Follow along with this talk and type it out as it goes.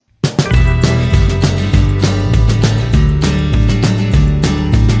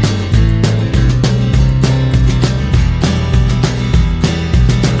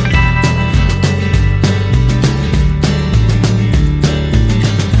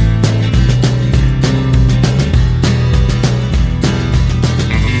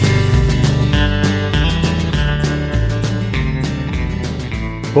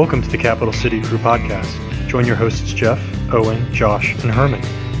Welcome to the Capital City Crew podcast. Join your hosts Jeff, Owen, Josh, and Herman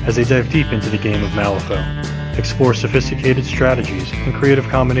as they dive deep into the game of Malifaux. Explore sophisticated strategies and creative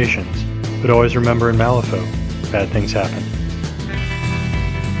combinations, but always remember in Malifaux, bad things happen.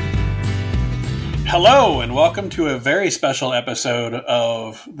 Hello, and welcome to a very special episode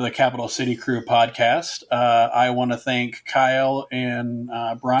of the Capital City Crew podcast. I want to thank Kyle and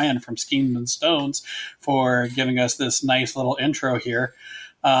Brian from Schemes and Stones for giving us this nice little intro here.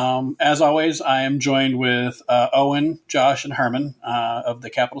 As always, I am joined with Owen, Josh, and Herman of the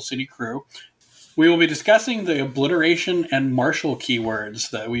Capital City Crew. We will be discussing the obliteration and marshal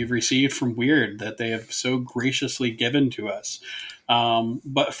keywords that we've received from Weird that they have so graciously given to us.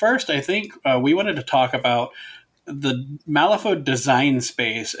 But first, I think we wanted to talk about the Malifaux design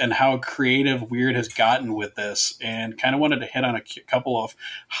space and how creative Weird has gotten with this, and kind of wanted to hit on a couple of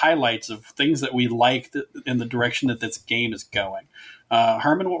highlights of things that we liked in the direction that this game is going.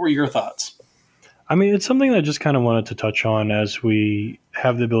 Herman, what were your thoughts? I mean, it's something that I just kind of wanted to touch on as we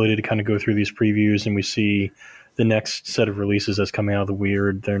have the ability to kind of go through these previews and we see the next set of releases that's coming out of the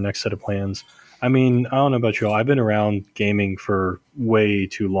Weird, their next set of plans. I mean, I don't know about you all. I've been around gaming for way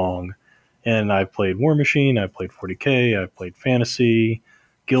too long. And I've played War Machine, I've played 40K, I've played Fantasy,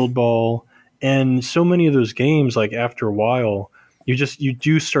 Guild Ball. And so many of those games, like after a while, you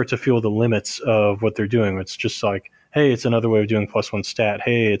do start to feel the limits of what they're doing. It's just like, hey, it's another way of doing +1 stat.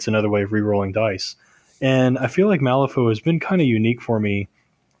 Hey, it's another way of re-rolling dice. And I feel like Malifaux has been kind of unique for me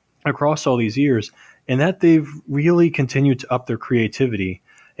across all these years in that they've really continued to up their creativity.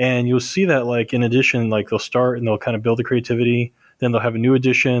 And you'll see that, like, in addition, like, they'll start and they'll kind of build the creativity. Then they'll have a new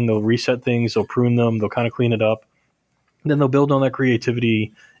edition. They'll reset things. They'll prune them. They'll kind of clean it up. Then they'll build on that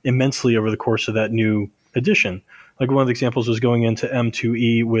creativity immensely over the course of that new edition. Like, one of the examples was going into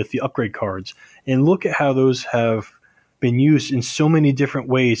M2E with the upgrade cards. And look at how those have been used in so many different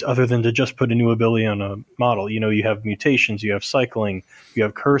ways other than to just put a new ability on a model. You know, you have mutations, you have cycling, you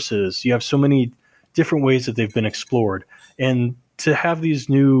have curses, you have so many different ways that they've been explored. And to have these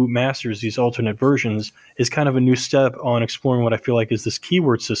new masters, these alternate versions, is kind of a new step on exploring what I feel like is this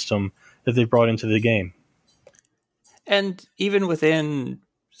keyword system that they've brought into the game. And even within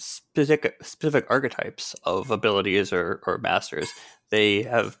specific archetypes of abilities or masters, they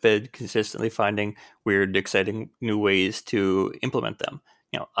have been consistently finding weird, exciting new ways to implement them.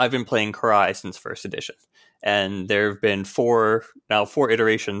 You know, I've been playing Karai since first edition, and there have been four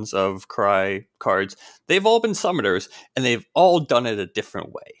iterations of Karai cards. They've all been summoners, and they've all done it a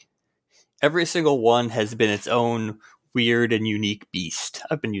different way. Every single one has been its own weird and unique beast.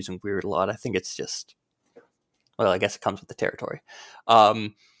 I've been using weird a lot. I think it's just, well, I guess it comes with the territory.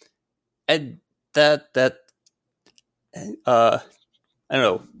 And that I don't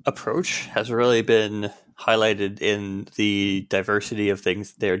know, approach has really been highlighted in the diversity of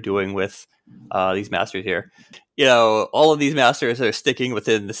things they're doing with these masters here. You know, all of these masters are sticking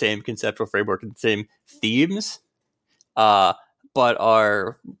within the same conceptual framework and the same themes, but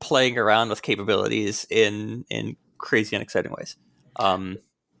are playing around with capabilities in crazy and exciting ways. And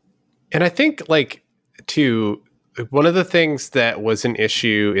I think, like, too, one of the things that was an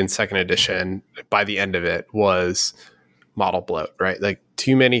issue in second edition by the end of it was model bloat, right? Like,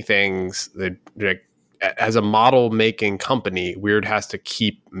 too many things that, like, as a model making company, Weird has to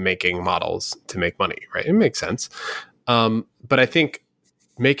keep making models to make money, right? It makes sense. But I think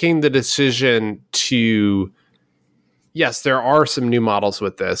making the decision to, yes, there are some new models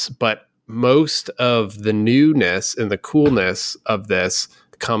with this, but most of the newness and the coolness of this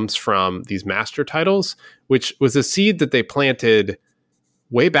comes from these master titles, which was a seed that they planted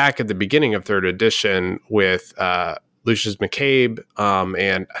way back at the beginning of third edition with Lucius McCabe,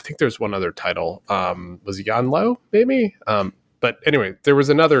 and I think there's one other title. Was it Jan Lowe, maybe? But anyway, there was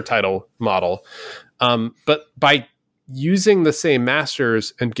another title model. But by using the same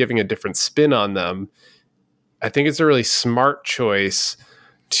masters and giving a different spin on them, I think it's a really smart choice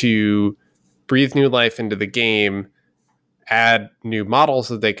to breathe new life into the game, add new models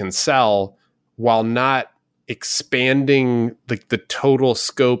that they can sell, while not expanding the total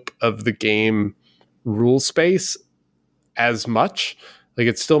scope of the game rule space as much. Like,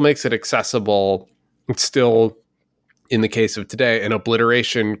 it still makes it accessible. It's still, in the case of today, an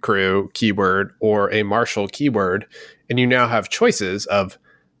obliteration crew keyword or a marshal keyword, and you now have choices of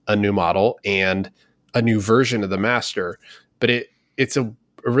a new model and a new version of the master. But it's a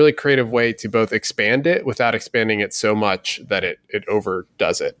really creative way to both expand it without expanding it so much that it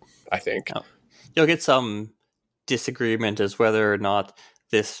overdoes it, I think. You'll get some disagreement as whether or not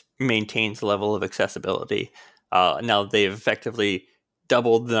this maintains the level of accessibility. Now they've effectively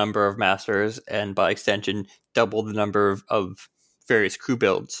doubled the number of masters, and by extension, doubled the number of various crew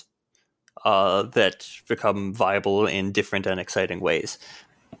builds that become viable in different and exciting ways.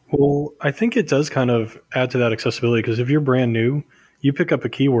 Well, I think it does kind of add to that accessibility, because if you're brand new, you pick up a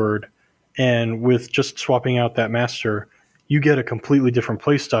keyword, and with just swapping out that master, you get a completely different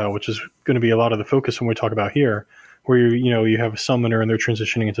play style, which is going to be a lot of the focus when we talk about here, where you have a summoner and they're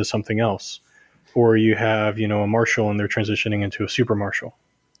transitioning into something else, or you have a marshal and they're transitioning into a super marshal.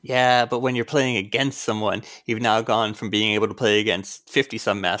 Yeah, but when you're playing against someone, you've now gone from being able to play against 50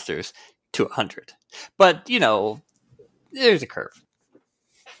 some masters to 100. But there's a curve.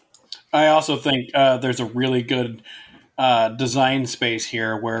 I also think there's a really good design space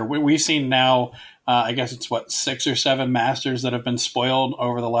here where we've seen now, I guess it's 6 or 7 masters that have been spoiled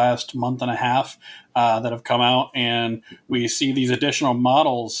over the last month and a half that have come out. And we see these additional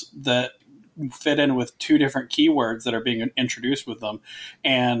models that fit in with 2 different keywords that are being introduced with them.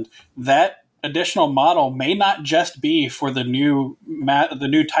 And that additional model may not just be for the new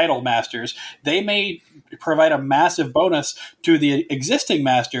title masters. They may provide a massive bonus to the existing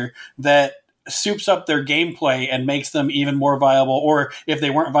master that soups up their gameplay and makes them even more viable, or if they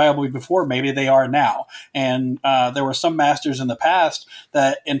weren't viable before, maybe they are now. And there were some masters in the past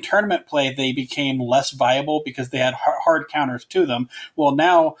that in tournament play, they became less viable because they had hard counters to them. Well,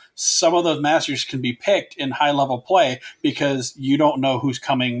 now some of those masters can be picked in high level play because you don't know who's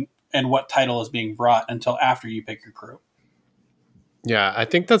coming and what title is being brought until after you pick your crew. Yeah, I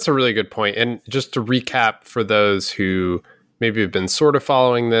think that's a really good point. And just to recap for those who maybe have been sort of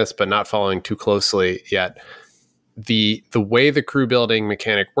following this, but not following too closely yet, the way the crew building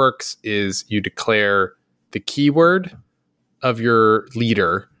mechanic works is you declare the keyword of your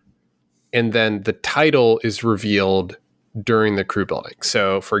leader, and then the title is revealed during the crew building.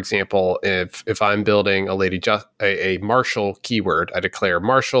 So, for example, if I'm building a marshal keyword, I declare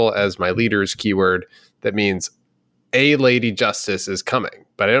marshal as my leader's keyword. That means a Lady Justice is coming,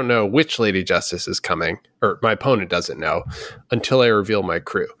 but I don't know which Lady Justice is coming, or my opponent doesn't know until I reveal my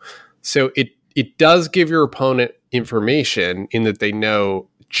crew. So it does give your opponent information in that they know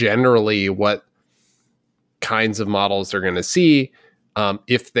generally what kinds of models they're going to see.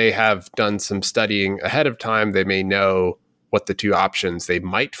 If they have done some studying ahead of time, they may know what the 2 options they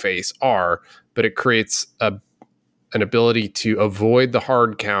might face are, but it creates an ability to avoid the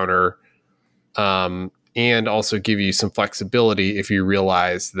hard counter, and also give you some flexibility if you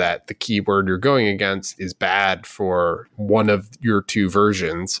realize that the keyword you're going against is bad for one of your 2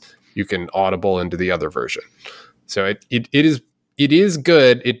 versions. You can audible into the other version. So it is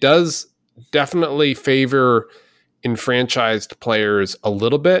good. It does definitely favor enfranchised players a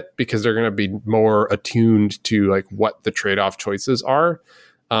little bit because they're going to be more attuned to what the trade-off choices are.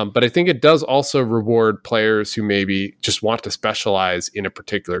 But I think it does also reward players who maybe just want to specialize in a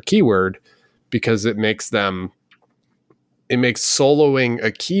particular keyword, because it makes soloing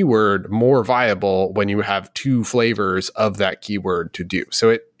a keyword more viable when you have 2 flavors of that keyword to do.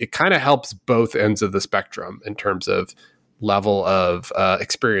 So it kind of helps both ends of the spectrum in terms of level of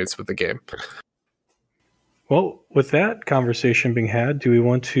experience with the game. Well, with that conversation being had, do we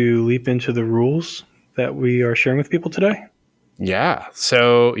want to leap into the rules that we are sharing with people today? Yeah.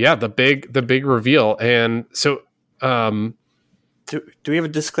 So the big reveal. And so do we have a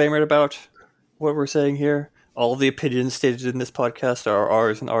disclaimer about what we're saying here? All the opinions stated in this podcast are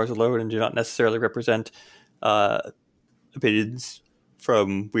ours and ours alone, and do not necessarily represent opinions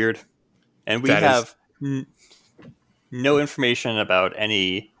from Weird. And we have no information about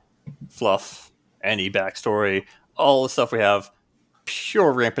any fluff, any backstory. All the stuff we have,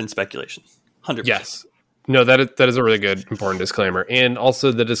 pure rampant speculation. 100%. Yes. No, that is a really good, important disclaimer. And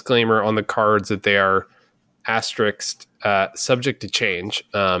also the disclaimer on the cards that they are asterisked, subject to change.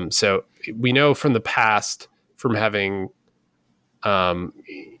 So we know from the past, from having been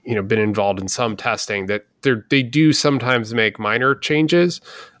involved in some testing, that they do sometimes make minor changes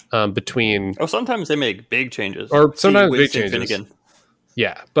between. Oh, sometimes they make big changes, or sometimes big changes. Finnegan.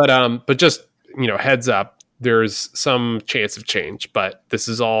 Yeah, but just heads up, there's some chance of change. But this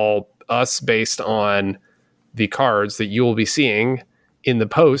is all us based on the cards that you will be seeing in the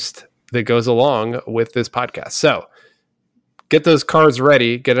post that goes along with this podcast. So get those cards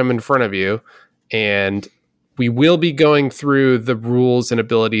ready, get them in front of you, and we will be going through the rules and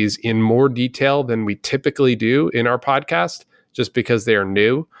abilities in more detail than we typically do in our podcast, just because they are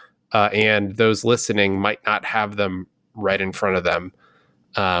new, and those listening might not have them right in front of them.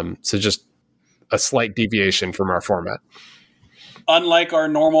 So just a slight deviation from our format. unlike our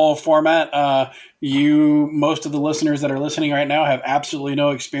normal format, most of the listeners that are listening right now have absolutely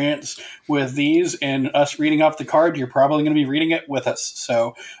no experience with these, and us reading off the card, you're probably going to be reading it with us.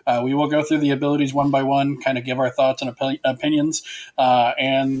 So we will go through the abilities one by one, kind of give our thoughts and opinions,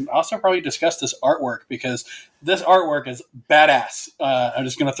 and also probably discuss this artwork, because this artwork is badass. I'm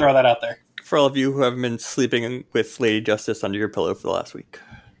just going to throw that out there. For all of you who haven't been sleeping with Lady Justice under your pillow for the last week.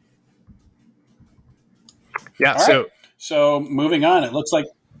 Yeah, All right. So moving on, it looks like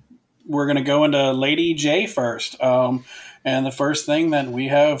we're going to go into Lady J first. And the first thing that we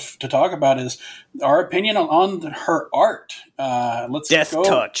have to talk about is our opinion on her art. Let's Death go.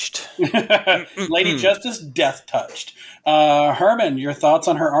 touched. Lady Justice, death touched. Herman, your thoughts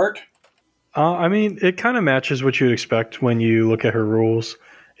on her art? I mean, it kind of matches what you'd expect when you look at her rules.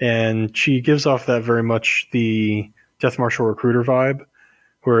 And she gives off that very much the Death Marshal Recruiter vibe,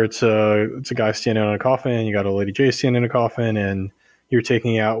 where it's a guy standing on a coffin, you got a Lady J standing in a coffin, and you're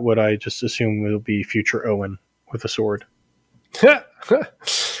taking out what I just assume will be future Owen with a sword.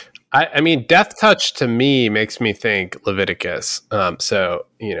 I mean, Death Touch to me makes me think Leviticus. So,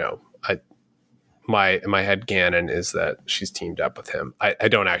 my headcanon is that she's teamed up with him. I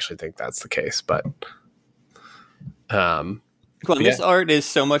don't actually think that's the case, but This art is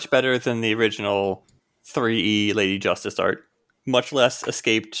so much better than the original 3E Lady Justice art. Much less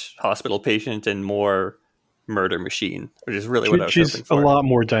escaped hospital patient and more murder machine, which is really what I was hoping She's for. a lot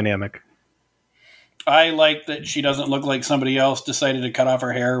more dynamic. I like that she doesn't look like somebody else decided to cut off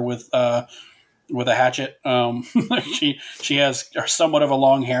her hair with a hatchet. She has somewhat of a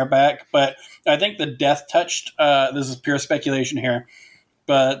long hair back, but I think the death touched. This is pure speculation here,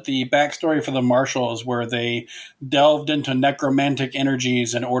 but the backstory for the Marshals, where they delved into necromantic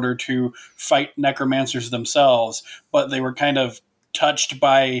energies in order to fight necromancers themselves, but they were kind of touched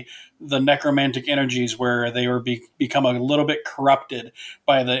by the necromantic energies, where they were become a little bit corrupted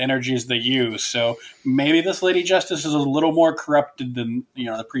by the energies they use. So maybe this Lady Justice is a little more corrupted than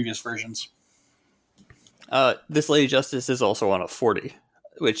the previous versions. This Lady Justice is also on a 40,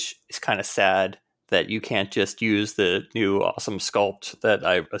 which is kind of sad that you can't just use the new awesome sculpt that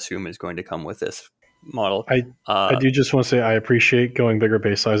I assume is going to come with this model. I do just want to say I appreciate going bigger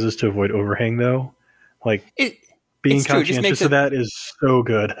base sizes to avoid overhang, though. Being conscientious of that is so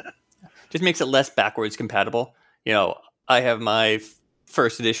good. Just makes it less backwards compatible. I have my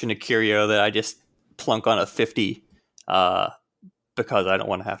first edition of Curio that I just plunk on a 50 because I don't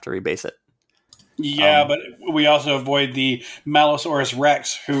want to have to rebase it. Yeah, but we also avoid the Malosaurus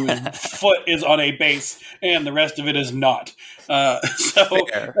Rex, whose foot is on a base and the rest of it is not. So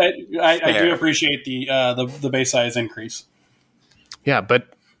I do appreciate the base size increase. Yeah,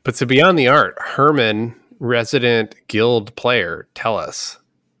 but so beyond the art, Herman, resident guild player, tell us,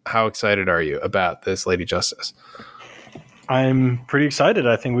 how excited are you about this Lady Justice? I'm pretty excited.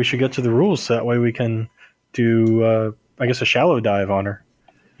 I think we should get to the rules so that way we can do, a shallow dive on her.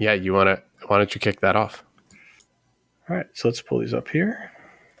 Yeah, why don't you kick that off? All right, so let's pull these up here.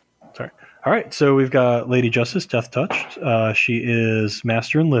 Sorry. All right, so we've got Lady Justice, Death Touched. She is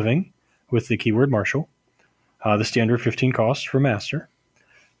Master in Living with the keyword Marshal. The standard 15 cost for Master.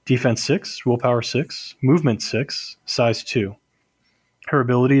 Defense 6, Willpower 6, Movement 6, Size 2. Her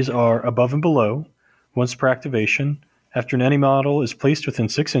abilities are Above and Below. Once per activation, after an enemy model is placed within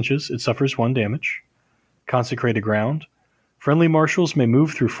 6 inches, it suffers 1 damage. Consecrated Ground. Friendly marshals may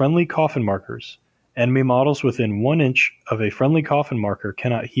move through friendly coffin markers. Enemy models within 1 inch of a friendly coffin marker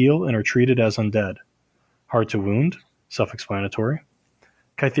cannot heal and are treated as undead. Hard to Wound, self-explanatory.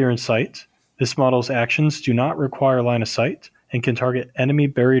 Kytheran Sight. This model's actions do not require line of sight and can target enemy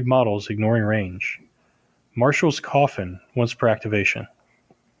buried models ignoring range. Marshal's Coffin, once per activation.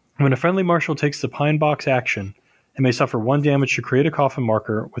 When a friendly marshal takes the Pine Box action, it may suffer 1 damage to create a coffin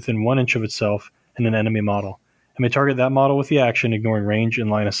marker within 1 inch of itself and an enemy model. It may target that model with the action, ignoring range and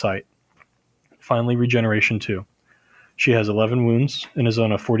line of sight. Finally, Regeneration 2. She has 11 wounds and is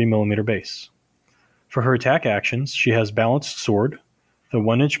on a 40mm base. For her attack actions, she has Balanced Sword, the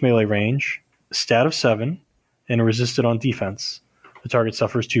 1-inch melee range, stat of 7, and resisted on defense. The target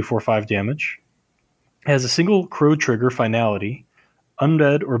suffers 245 damage. It has a single crow trigger finality,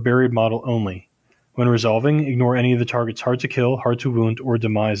 undead or buried model only. When resolving, ignore any of the target's hard to kill, hard to wound, or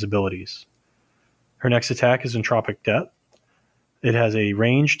demise abilities. Her next attack is Entropic Death. It has a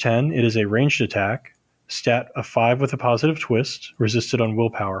range 10. It is a ranged attack, stat of 5 with a positive twist, resisted on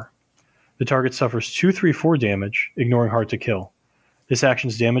willpower. The target suffers 234 damage, ignoring hard to kill. This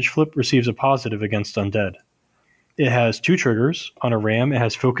action's damage flip receives a positive against undead. It has 2 triggers. On a ram, it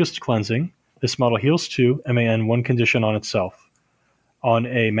has Focused Cleansing. This model heals 2 and may end 1 condition on itself. On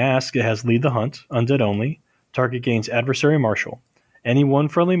a mask, it has Lead the Hunt, undead only. Target gains Adversary Marshal. Any one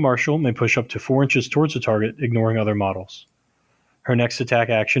friendly marshal may push up to 4 inches towards the target, ignoring other models. Her next attack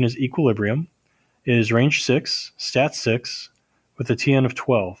action is Equilibrium. It is range 6, stat 6, with a TN of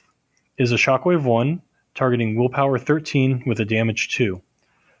 12. It is a Shockwave 1, targeting Willpower 13 with a damage 2.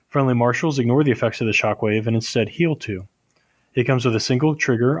 Friendly marshals ignore the effects of the Shockwave and instead heal 2. It comes with a single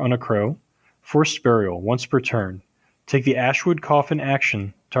trigger on a crow, Forced Burial, once per turn. Take the Ashwood Coffin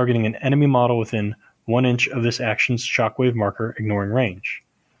action, targeting an enemy model within 1 inch of this action's Shockwave marker, ignoring range.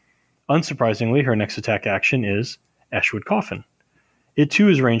 Unsurprisingly, her next attack action is Ashwood Coffin. It too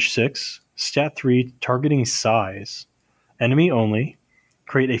is range 6, stat 3, targeting size. Enemy only.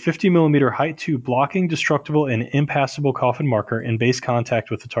 Create a 50mm height 2 blocking, destructible, and impassable coffin marker in base contact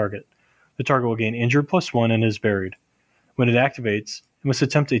with the target. The target will gain injured +1 and is buried. When it activates, it must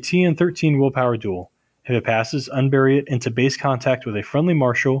attempt a TN13 willpower duel. If it passes, unbury it into base contact with a friendly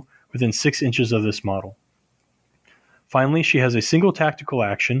marshal within 6 inches of this model. Finally, she has a single tactical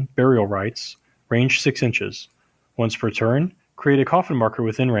action, Burial Rites, range 6 inches. Once per turn, create a coffin marker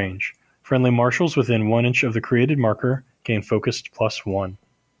within range. Friendly marshals within 1 inch of the created marker gain focused +1.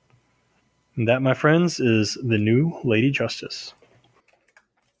 And that, my friends, is the new Lady Justice.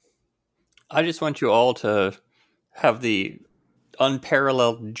 I just want you all to have the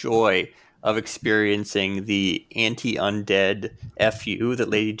unparalleled joy of experiencing the anti-undead FU that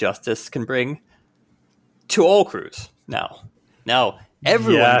Lady Justice can bring to all crews now. Now,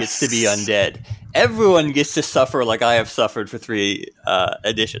 everyone gets to be undead. Everyone gets to suffer like I have suffered for 3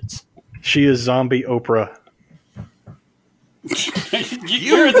 editions. She is zombie Oprah.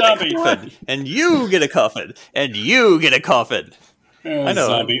 You're a zombie. And you get a coffin. And you get a coffin. I know.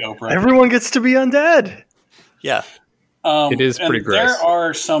 Zombie Oprah. Everyone gets to be undead. Yeah. It is pretty gross. There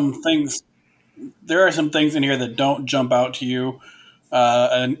are some things in here that don't jump out to you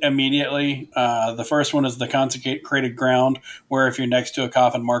immediately. The first one is the consecrated ground, where if you're next to a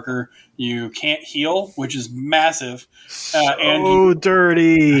coffin marker, you can't heal, which is massive.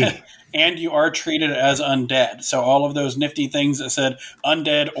 Dirty. And you are treated as undead. So all of those nifty things that said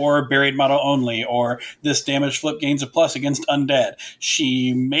undead or buried model only, or this damage flip gains a plus against undead,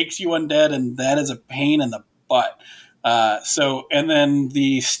 she makes you undead, and that is a pain in the butt. And then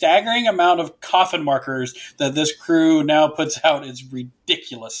the staggering amount of coffin markers that this crew now puts out is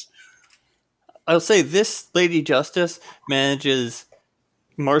ridiculous. I'll say this Lady Justice manages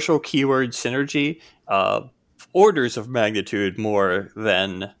martial keyword synergy orders of magnitude more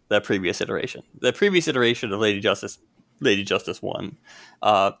than the previous iteration. The previous iteration of Lady Justice 1,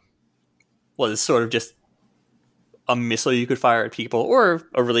 was sort of just a missile you could fire at people, or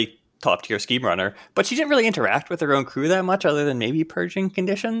a really top-tier scheme runner, but she didn't really interact with her own crew that much, other than maybe purging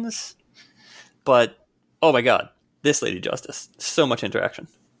conditions. But, oh my god, this Lady Justice, so much interaction.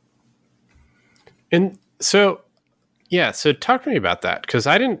 And so talk to me about that, because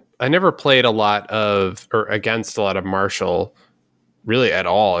I never played a lot of, or against a lot of Marshall, really at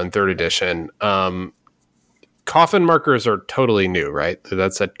all in 3rd edition. Coffin markers are totally new, right? So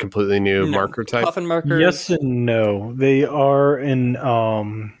that's a completely new marker type? Coffin markers? Yes and no. They are in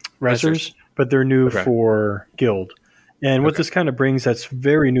Rezzers, but they're new for Guild. And what this kind of brings that's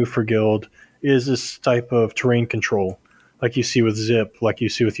very new for Guild is this type of terrain control, like you see with Zip, like you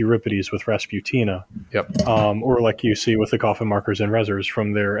see with Euripides with Rasputina, or like you see with the coffin markers and Rezzers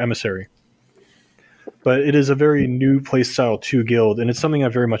from their Emissary. But it is a very new playstyle to Guild, and it's something I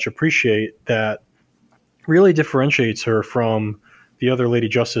very much appreciate that really differentiates her from the other Lady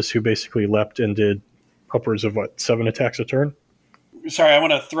Justice, who basically leapt and did upwards of, 7 attacks a turn? Sorry, I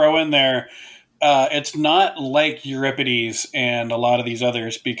want to throw in there, it's not like Euripides and a lot of these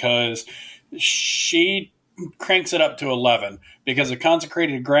others, because she cranks it up to 11, because of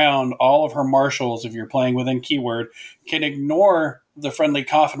consecrated ground, all of her marshals, if you're playing within keyword, can ignore the friendly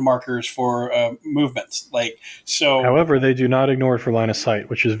coffin markers for movements. However, they do not ignore it for line of sight,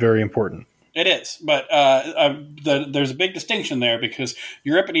 which is very important. It is, but there's a big distinction there, because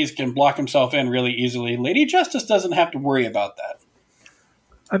Euripides can block himself in really easily. Lady Justice doesn't have to worry about that.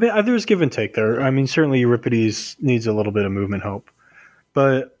 I mean, there's give and take there. I mean, certainly Euripides needs a little bit of movement help,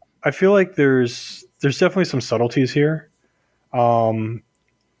 but I feel like there's definitely some subtleties here. And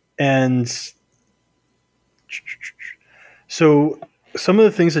so some of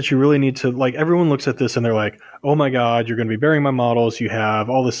the things that you really need to, like, everyone looks at this and they're like, oh my God, you're going to be burying my models. You have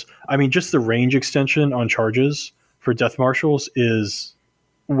all this. I mean, just the range extension on charges for Death Marshals is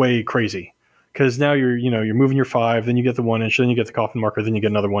way crazy. Because now you're moving your 5, then you get the 1 inch, then you get the coffin marker, then you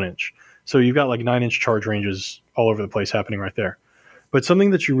get another 1 inch. So you've got like 9 inch charge ranges all over the place happening right there. But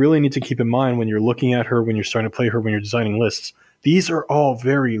something that you really need to keep in mind when you're looking at her, when you're starting to play her, when you're designing lists, these are all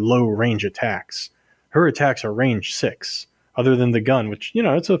very low range attacks. Her attacks are range 6. other than the gun, which,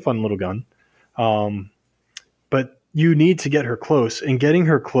 it's a fun little gun. But you need to get her close, and getting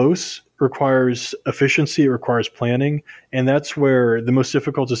her close requires efficiency, it requires planning, and that's where the most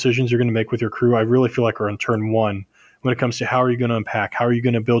difficult decisions you're going to make with your crew, I really feel like, are on turn one when it comes to how are you going to unpack, how are you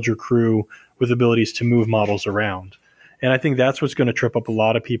going to build your crew with abilities to move models around. And I think that's what's going to trip up a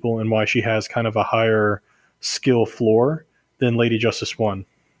lot of people and why she has kind of a higher skill floor than Lady Justice 1.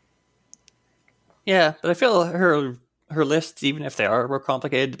 Yeah, but I feel her lists, even if they are more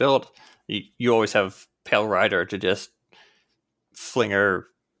complicated to build, you always have Pale Rider to just fling her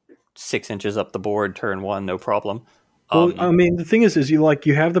 6 inches up the board turn one, no problem. Well, I mean, the thing is you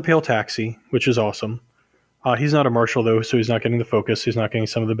have the Pale Taxi, which is awesome. He's not a marshal, though, so he's not getting the focus. He's not getting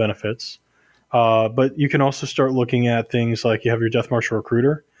some of the benefits. But you can also start looking at things like you have your Death Marshal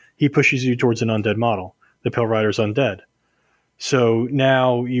Recruiter. He pushes you towards an undead model. The Pale Rider's undead. So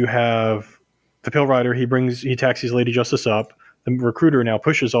now you have the Pale Rider. He taxis Lady Justice up. The Recruiter now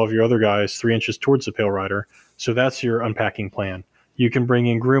pushes all of your other guys 3 inches towards the Pale Rider. So that's your unpacking plan. You can bring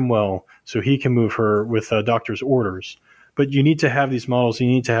in Grimwell so he can move her with Doctor's orders. But you need to have these models. You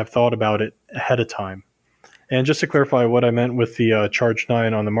need to have thought about it ahead of time. And just to clarify what I meant with the Charge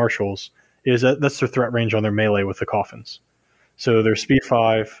 9 on the Marshals, is that's their threat range on their melee with the coffins. So they're speed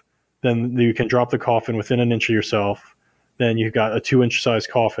 5, then you can drop the coffin within an inch of yourself, then you've got a 2-inch size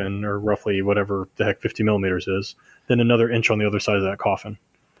coffin, or roughly whatever the heck 50 millimeters is, then another inch on the other side of that coffin.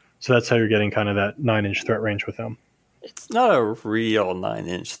 So that's how you're getting kind of that 9-inch threat range with them. It's not a real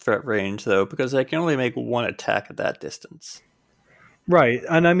 9-inch threat range, though, because I can only make one attack at that distance. Right,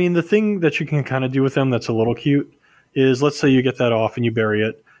 and I mean, the thing that you can kind of do with them that's a little cute is, let's say you get that off and you bury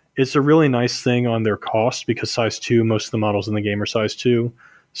it. It's a really nice thing on their cost because size 2, most of the models in the game are size 2,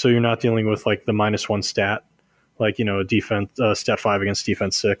 so you're not dealing with like the -1 stat, like, a defense stat 5 against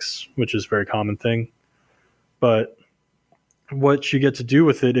defense 6, which is a very common thing. But what you get to do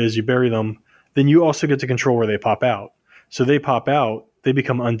with it is you bury them, then you also get to control where they pop out. So they pop out, they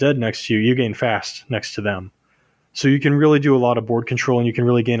become undead next to you, you gain fast next to them. So you can really do a lot of board control, and you can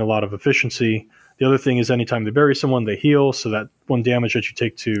really gain a lot of efficiency. The other thing is anytime they bury someone, they heal, so that 1 damage that you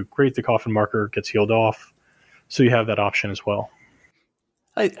take to create the coffin marker gets healed off. So you have that option as well.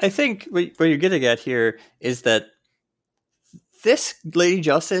 I think what you're getting at here is that this Lady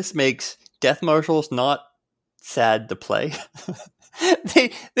Justice makes Death Marshals not sad to play.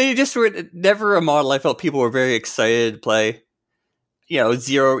 they just were never a model I felt people were very excited to play.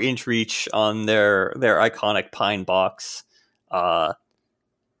 0-inch reach on their iconic pine box.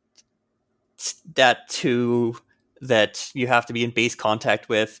 Stat 2 that you have to be in base contact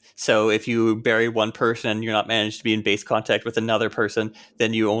with. So if you bury one person and you're not managed to be in base contact with another person,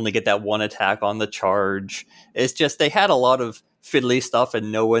 then you only get that one attack on the charge. It's just they had a lot of fiddly stuff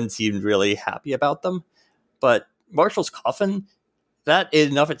and no one seemed really happy about them. But Marshal's Coffin, that in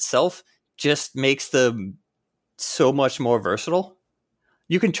and of itself just makes them so much more versatile.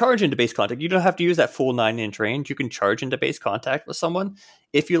 You can charge into base contact. You don't have to use that full 9-inch range. You can charge into base contact with someone.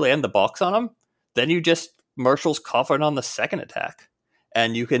 If you land the box on them, then you just Marshal's Coffin on the second attack.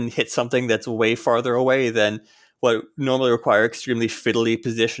 And you can hit something that's way farther away than what normally require extremely fiddly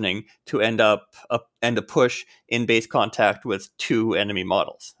positioning to end a push in base contact with 2 enemy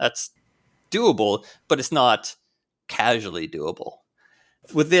models. That's doable, but it's not casually doable.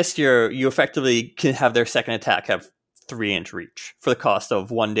 With this, you effectively can have their second attack have 3-inch reach for the cost of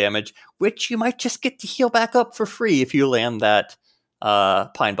 1 damage, which you might just get to heal back up for free if you land that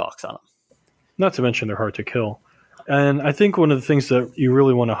pine box on them. Not to mention they're hard to kill. And I think one of the things that you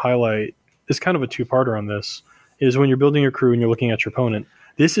really want to highlight is kind of a two-parter on this, is when you're building your crew and you're looking at your opponent,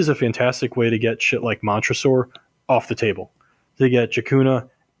 this is a fantastic way to get shit like Montresor off the table. To get Jakuna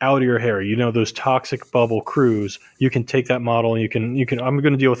out of your hair. Those toxic bubble crews, you can take that model and you can I'm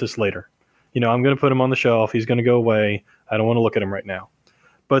going to deal with this later. I'm going to put him on the shelf. He's going to go away. I don't want to look at him right now.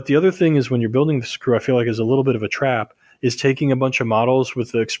 But the other thing is when you're building this crew, I feel like is a little bit of a trap, is taking a bunch of models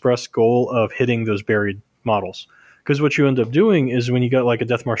with the express goal of hitting those buried models. Because what you end up doing is when you got like a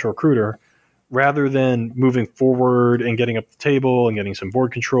Death Marshal Recruiter, rather than moving forward and getting up the table and getting some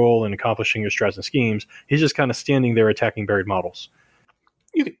board control and accomplishing your strats and schemes, he's just kind of standing there attacking buried models.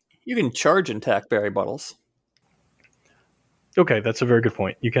 You can charge and attack buried models. Okay, that's a very good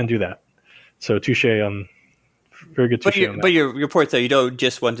point. You can do that. So touche on... Very good touche on that. But your point, though, you don't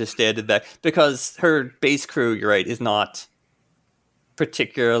just want to stand in that, because her base crew, you're right, is not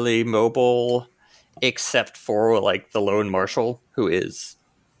particularly mobile, except for like the lone marshal, who is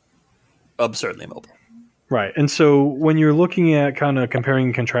absurdly mobile. Right. And so when you're looking at kind of comparing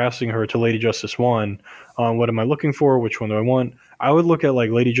and contrasting her to Lady Justice 1, what am I looking for? Which one do I want? I would look at like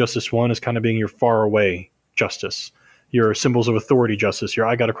Lady Justice 1 as kind of being your far away justice. your symbols of authority justice, your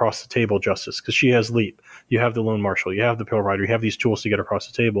I got across the table justice, because she has leap. You have the lone marshal, you have the pill rider, you have these tools to get across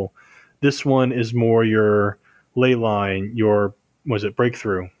the table. This one is more your ley line, your break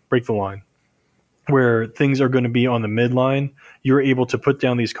the line, where things are going to be on the midline. You're able to put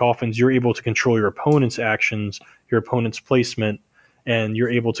down these coffins, you're able to control your opponent's actions, your opponent's placement, and you're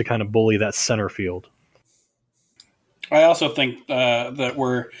able to kind of bully that center field. I also think that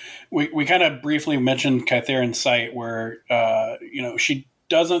we kind of briefly mentioned Kytherin's sight, where she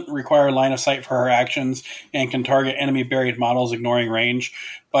doesn't require line of sight for her actions and can target enemy buried models ignoring range.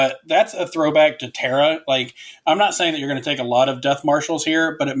 But that's a throwback to Terra. Like, I'm not saying that you're going to take a lot of Death Marshals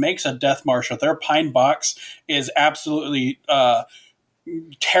here, but it makes a Death Marshal. Their Pine Box is absolutely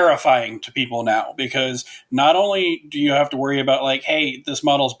terrifying to people now, because not only do you have to worry about like, hey, this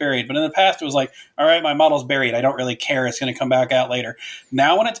model's buried, but in the past it was like, all right, my model's buried, I don't really care, it's going to come back out later.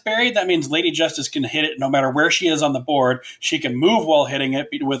 Now when it's buried, that means Lady Justice can hit it no matter where she is on the board. She can move while hitting it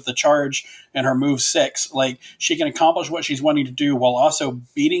with the charge and her move 6. Like, she can accomplish what she's wanting to do while also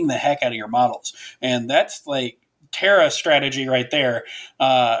beating the heck out of your models, and that's like Terra strategy right there.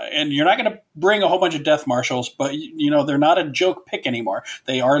 And you're not going to bring a whole bunch of Death Marshals, but they're not a joke pick anymore.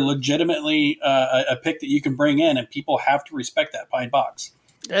 They are legitimately a pick that you can bring in, and people have to respect that Pine Box.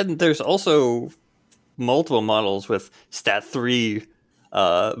 And there's also multiple models with stat 3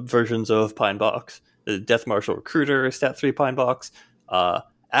 versions of Pine Box. The Death Marshal Recruiter, stat 3 Pine Box.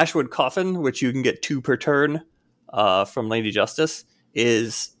 Ashwood Coffin, which you can get 2 per turn from Lady Justice,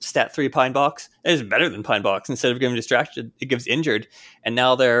 is stat 3 Pine Box. It is better than Pine Box. Instead of giving distracted, it gives injured. And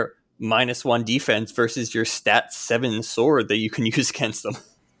now they're -1 defense versus your stat 7 sword that you can use against them.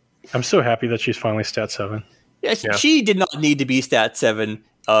 I'm so happy that she's finally stat 7. Yeah, she did not need to be stat 7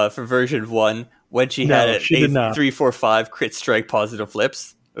 for version 1 when she had a 3-4-5 crit strike positive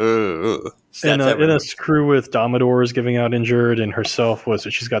flips. Ooh, in a crew with Domidors giving out injured, and herself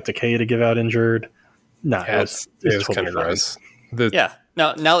she's got Decay to give out injured. Nah, yeah, it's totally kind of gross.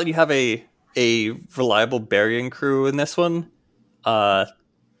 Now that you have a reliable burying crew in this one,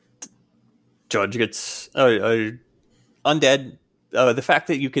 Judge gets undead. The fact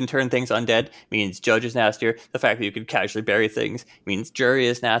that you can turn things undead means Judge is nastier. The fact that you can casually bury things means Jury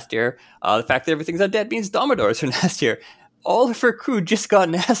is nastier. The fact that everything's undead means Domidors are nastier. All of her crew just got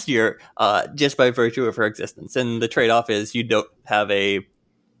nastier just by virtue of her existence. And the trade-off is you don't have a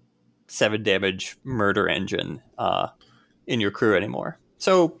 7 damage murder engine in your crew anymore.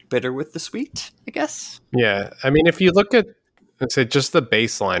 So bitter with the sweet, I guess. Yeah, I mean, if you look at, let's say, just the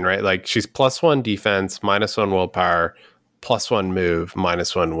baseline, right? Like, she's +1 defense, -1 willpower, +1 move,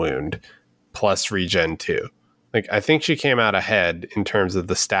 -1 wound, plus regen 2. Like, I think she came out ahead in terms of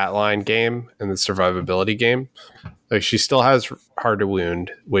the stat line game and the survivability game. Like, she still has hard to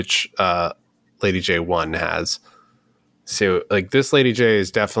wound, which Lady J1 has. So, like, this Lady J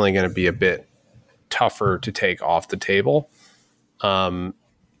is definitely going to be a bit tougher to take off the table.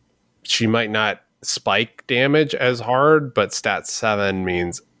 She might not spike damage as hard, but stat 7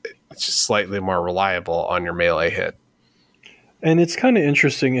 means it's just slightly more reliable on your melee hit. And it's kind of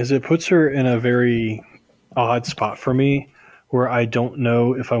interesting is it puts her in a very odd spot for me where I don't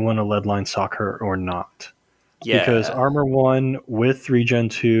know if I want to leadline sock her or not. Yeah. Because Armor 1 with Regen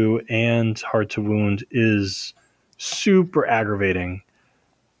 2 and Hard to Wound is super aggravating.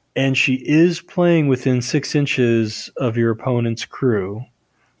 And she is playing within 6 inches of your opponent's crew,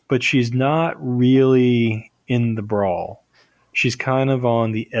 but she's not really in the brawl. She's kind of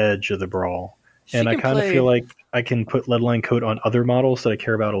on the edge of the brawl. And I kind of feel like I can put Leadline Coat on other models that I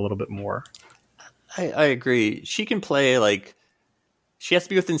care about a little bit more. I agree. She can play, like, she has to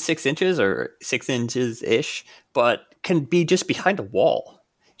be within 6 inches or 6 inches-ish, but can be just behind a wall.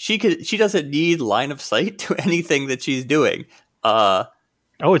 She doesn't need line of sight to anything that she's doing.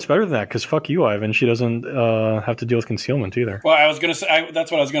 Oh, it's better than that, because fuck you, Ivan. She doesn't have to deal with concealment either. Well, I was going to say, that's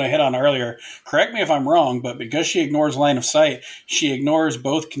what I was going to hit on earlier. Correct me if I'm wrong, but because she ignores line of sight, she ignores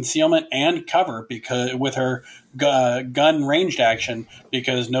both concealment and cover because with her gun ranged action,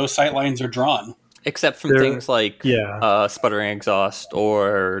 because no sight lines are drawn. Except from things like Sputtering Exhaust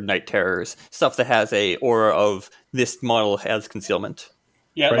or Night Terrors, stuff that has a aura of this model has concealment.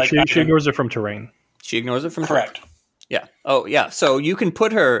 Yeah, right. She ignores it from terrain. She ignores it from correct. Terrain. Yeah. Oh, yeah. So you can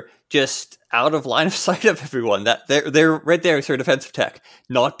put her just out of line of sight of everyone. That they're right there as her defensive tech,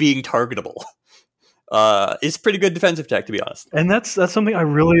 not being targetable. It's pretty good defensive tech, to be honest. And that's something I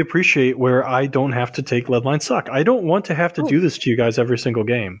really appreciate, where I don't have to take Leadline Suck. I don't want to have to do this to you guys every single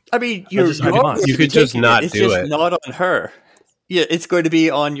game. I mean, you could just not do it. It's just not on her. Yeah, it's going to be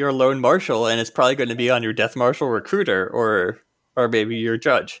on your Lone Marshal, and it's probably going to be on your Death Marshal Recruiter, or maybe your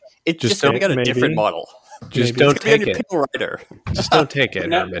Judge. It's just going to be on a different model. Just Maybe. don't It's gonna take be on it. your Pale Rider. Just don't take it,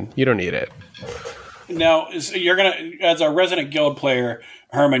 No. Herman. You don't need it. Now, you're gonna, as a resident guild player,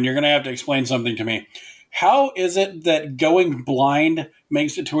 Herman, you're gonna have to explain something to me. How is it that going blind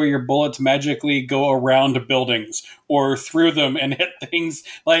makes it to where your bullets magically go around buildings or through them and hit things?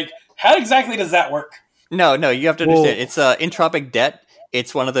 Like, how exactly does that work? No, you have to understand. Well- It's entropic debt.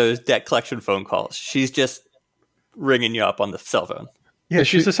 It's one of those debt collection phone calls. She's just ringing you up on the cell phone. Yeah,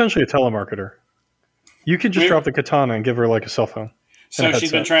 she's essentially a telemarketer. You could just drop the katana and give her like a cell phone. So And a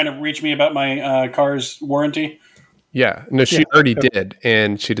she's been headset. trying to reach me about my car's warranty. Yeah. No, she already did,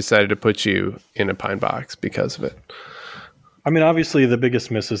 and she decided to put you in a pine box because of it. I mean, obviously, the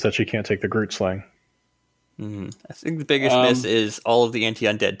biggest miss is that she can't take the Groot slang. I think the biggest miss is all of the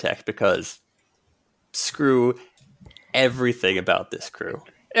anti-undead tech, because screw everything about this crew.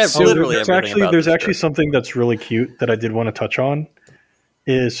 So Literally there's everything actually about there's this actually crew. something that's really cute that I did want to touch on.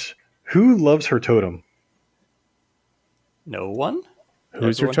 Is who loves her totem? No one.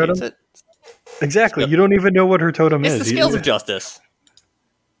 Who's your Everyone hates totem? it. Exactly. You don't even know what her totem It's is. the scales of justice.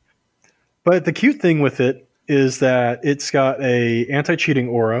 But the cute thing with it is that it's got a anti-cheating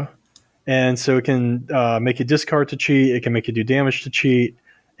aura, and so it can make you discard to cheat. It can make you do damage to cheat,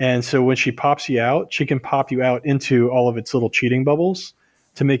 and so when she pops you out, she can pop you out into all of its little cheating bubbles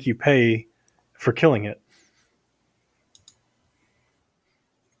to make you pay for killing it.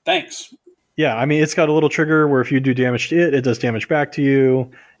 Thanks. Yeah, I mean, it's got a little trigger where if you do damage to it, it does damage back to you.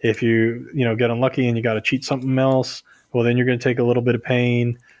 If you get unlucky and you got to cheat something else, well, then you're going to take a little bit of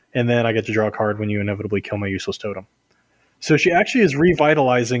pain, and then I get to draw a card when you inevitably kill my useless totem. So she actually is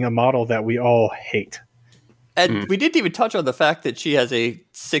revitalizing a model that we all hate. And we didn't even touch on the fact that she has a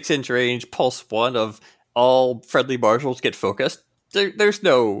 6-inch range pulse 1 of all friendly marshals get focused. There's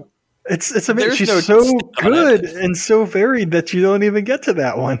no... It's amazing. There's She's no so twist on good it. and so varied that you don't even get to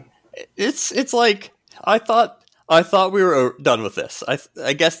that one. It's like I thought we were done with this.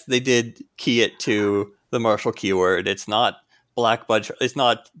 I guess they did key it to the martial keyword. It's not black budge. It's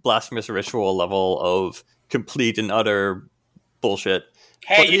not blasphemous ritual level of complete and utter bullshit.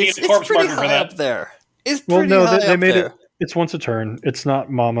 Hey, But you need it's a corpse pretty marker for high that. up there. It's Well, pretty no, high they up made there. it. It's once a turn. It's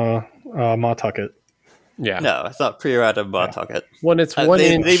not Ma Tucket. Yeah. No, it's not pre-errata Mawtucket. When it's 1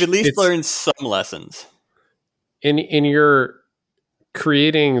 inch, They've at least it's- learned some lessons. in your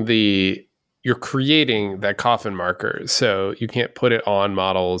creating you're creating that coffin marker, so you can't put it on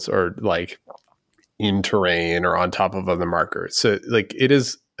models or like in terrain or on top of other markers. So like it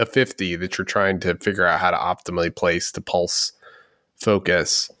is a 50 that you're trying to figure out how to optimally place to pulse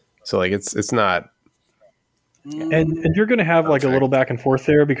focus. So like it's not And you're going to have like a little back and forth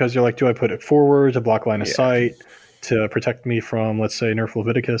there because you're like, do I put it forward to block line of sight to protect me from, let's say, Nerf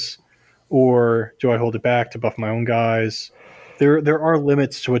Leviticus, or do I hold it back to buff my own guys? There are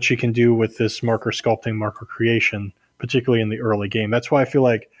limits to what you can do with this marker sculpting, marker creation, particularly in the early game. That's why I feel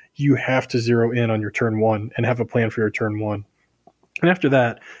like you have to zero in on your turn one and have a plan for your turn one. And after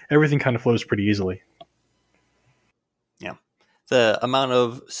that, everything kind of flows pretty easily. The amount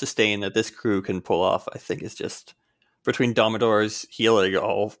of sustain that this crew can pull off, I think, is just between Domador's healing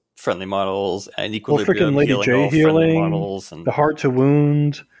all friendly models and Equilibrium Lady healing J all friendly healing, models. And The heart to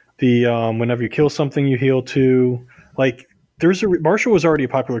wound, the whenever you kill something, you heal to. Like, Marshall was already a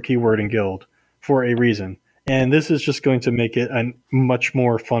popular keyword in Guild for a reason, and this is just going to make it a much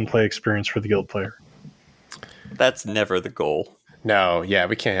more fun play experience for the Guild player. that's never the goal. no, yeah,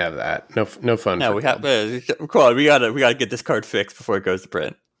 we can't have that. No fun. No, for we have. Guild. Come on, we gotta get this card fixed before it goes to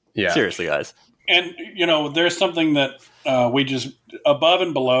print. Yeah. Seriously, guys. And, there's something that we just, above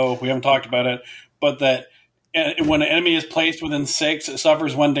and below, we haven't talked about it, but that when an enemy is placed within 6, it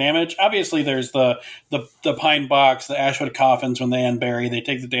suffers 1 damage. Obviously, there's the pine box, the ashwood coffins, when they unbury, they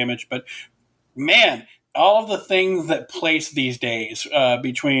take the damage. But, man, all of the things that place these days,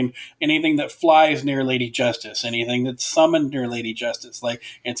 between anything that flies near Lady Justice, anything that's summoned near Lady Justice, like,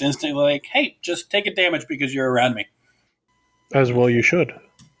 it's instantly like, hey, just take a damage because you're around me. As well, you should.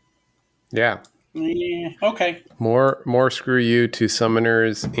 Yeah. Yeah, okay. More screw you to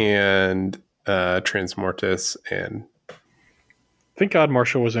summoners and Transmortis and Thank God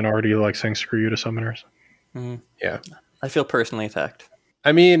Marshall wasn't already like saying screw you to summoners. yeah. I feel personally attacked.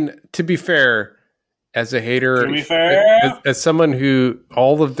 I mean, to be fair, as a hater, To be fair. as someone who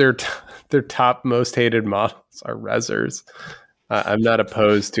all of their top most hated models are rezzers, I'm not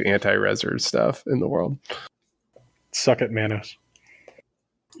opposed to anti-rezzers stuff in the world. Suck it, Manos.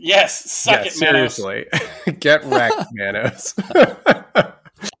 Yes, suck it, Manos. seriously, get wrecked, Manos.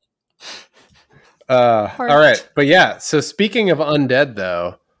 All right, but yeah. So speaking of undead,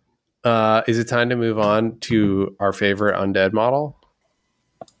 though, is it time to move on to our favorite undead model?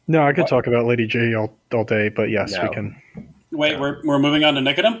 No, I could talk about Lady J all day, but yes, No. we can. Wait, we're moving on to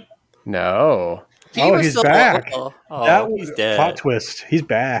Nicodem? No. Oh, was he's still- back. Oh, he's dead. Plot twist. He's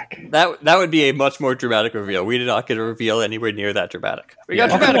back. That would be a much more dramatic reveal. We did not get a reveal anywhere near that dramatic. We got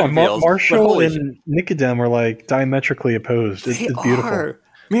Yeah. Oh, come dramatic on, reveals. but Marshall holy and Nicodem are like diametrically opposed. It's beautiful. are.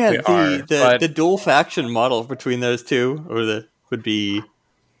 Man, They are, but- the dual faction model between those two would be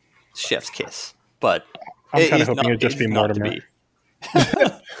chef's kiss. But I'm it kind is of hoping not- it'd just be it's not to Mortimer.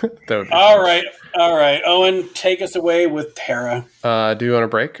 That would be All right. Owen, take us away with Terra. Do you want a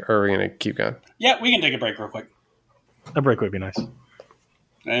break, or are we going to keep going? Yeah, we can take a break real quick. A break would be nice.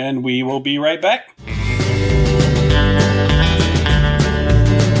 And we will be right back.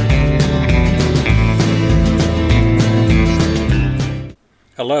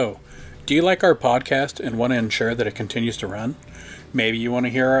 Hello. Do you like our podcast and want to ensure that it continues to run? Maybe you want to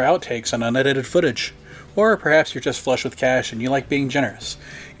hear our outtakes on unedited footage. Or perhaps you're just flush with cash and you like being generous.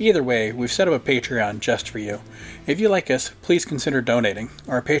 Either way, we've set up a Patreon just for you. If you like us, please consider donating.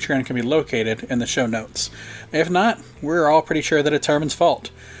 Our Patreon can be located in the show notes. If not, we're all pretty sure that it's Harmon's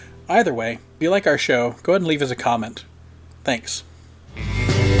fault. Either way, if you like our show, go ahead and leave us a comment. Thanks.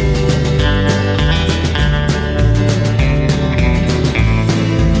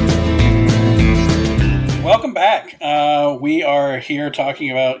 Welcome back. We are here talking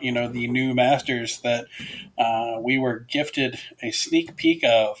about, the new masters that we were gifted a sneak peek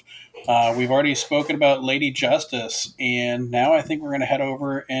of. We've already spoken about Lady Justice, and now I think we're going to head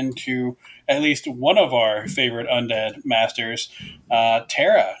over into at least one of our favorite undead masters,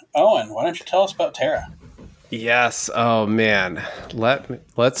 Terra. Owen, why don't you tell us about Terra? Yes. Oh man.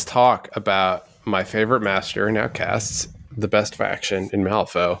 Let's talk about my favorite master in Outcasts, the best faction in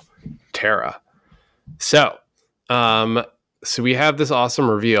Malifaux, Terra. So we have this awesome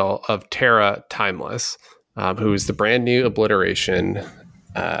reveal of Terra Timeless, who is the brand new Obliteration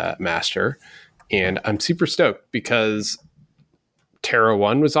master, and I'm super stoked because Terra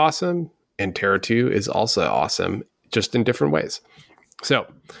 1 was awesome and Terra 2 is also awesome, just in different ways. So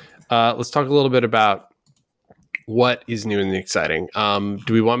let's talk a little bit about what is new and exciting.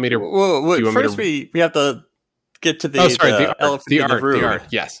 Do we want me to? Whoa, do you want first me we have to get to the elephant in the room. the art.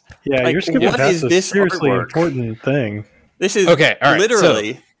 Yes. Yeah, Like, you're skipping what past is a this seriously artwork? important thing. This is Okay, all right,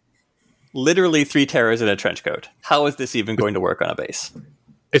 literally 3 terrors in a trench coat. How is this even going to work on a base?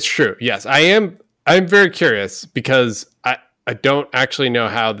 It's true. Yes, I'm very curious because I don't actually know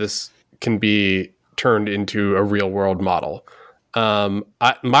how this can be turned into a real world model. My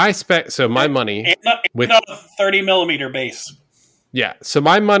money And not a 30 millimeter base. Yeah. So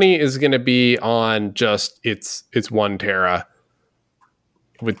my money is going to be on just it's 1 Terra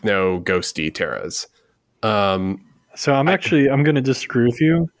with no ghosty Terras. So I'm going to disagree with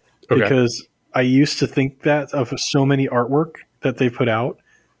you because I used to think that of so many artwork that they put out,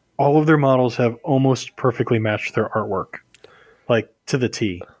 all of their models have almost perfectly matched their artwork, like to the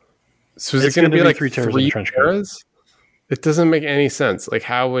T. So is It's it going to gonna be be like 3 Terras in 3 a trench coat. Terras? It doesn't make any sense. Like,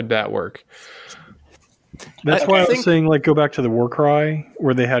 how would that work? That's I why I think- was saying, like, go back to the Warcry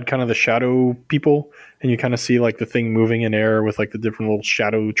where they had kind of the shadow people, and you kind of see like the thing moving in air with like the different little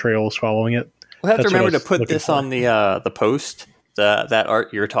shadow trails following it. We'll have to That's what I remember to was put looking this for. on the post, that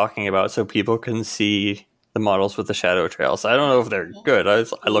art you're talking about, so people can see the models with the shadow trails. I don't know if they're good.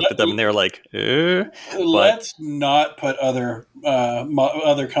 I looked at them and they were like, Let's not put other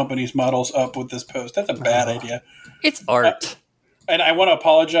companies' models up with this post. That's a bad idea. it's art. And I want to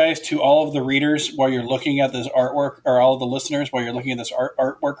apologize to all of the readers while you're looking at this artwork, or all of the listeners while you're looking at this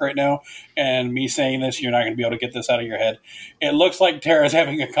artwork right now. And me saying this, you're not going to be able to get this out of your head. It looks like Tara's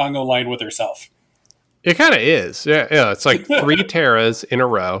having a Congo line with herself. It kind of is. Yeah. It's like 3 Terras in a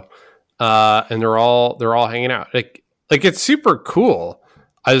row, and they're all hanging out. Like it's super cool.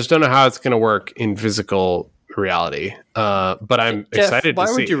 I just don't know how it's going to work in physical reality. But I'm Jeff, excited why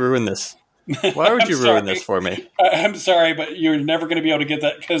to see. would you ruin this? Why would I'm you ruin sorry. this for me? I'm sorry, but you're never going to be able to get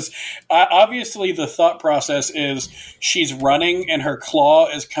that because obviously the thought process is she's running and her claw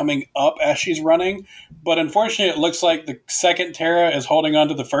is coming up as she's running. But unfortunately, it looks like the second Terra is holding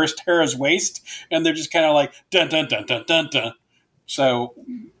onto the first Terra's waist, and they're just kind of like dun dun dun dun dun dun. So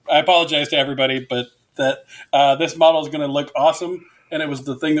I apologize to everybody, but that this model is going to look awesome, and it was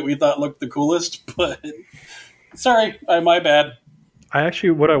the thing that we thought looked the coolest. But sorry, my bad.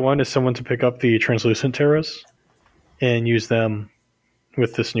 What I want is someone to pick up the translucent Terras and use them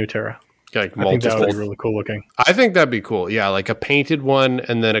with this new Terra. Like I think that would be multiple. really cool looking. I think that'd be cool. Yeah, like a painted one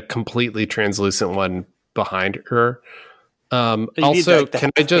and then a completely translucent one behind her. need, Also, like, the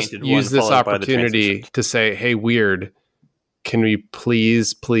can I just half-painted use one this followed by the opportunity translucent. to say, hey, Weird, can we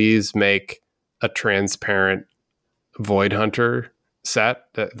please make a transparent Void Hunter set,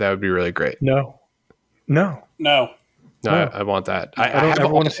 that would be really great. No. No. No, No. I want that. I don't have ever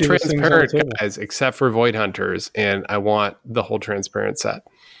all wanna see those things on the transparent table. guys except for Void Hunters, and I want the whole transparent set.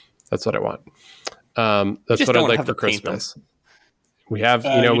 That's what I want. That's just what I'd don't like have for to paint them. Christmas. We have,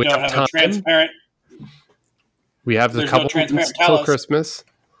 You we don't have have time. a transparent. We have a There's couple no transparent months till Talos. Christmas.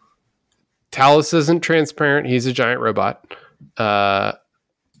 Talos isn't transparent. He's a giant robot,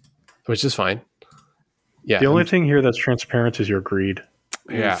 which is fine. Yeah. The only thing here that's transparent is your greed.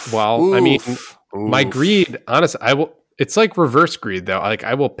 Yeah. Well, I mean, my Oof. greed, honestly, it's like reverse greed though. Like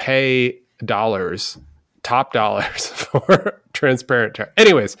I will pay top dollars for transparent.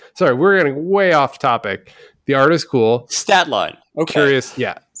 Anyways, sorry, we're getting way off topic. The art is cool. Stat line. Okay. Curious.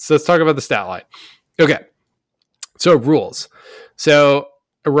 Yeah. So let's talk about the stat line. Okay. So rules. So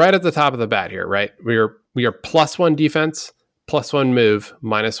right at the top of the bat here, right? We are +1 defense, +1 move,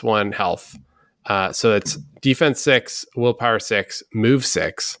 -1 health. So it's defense 6, willpower 6, move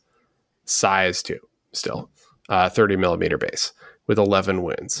 6, size 2 still, 30 millimeter base with 11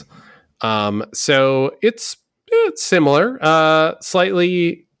 wounds. So it's similar,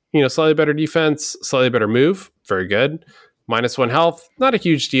 slightly better defense, slightly better move. Very good. -1 health, not a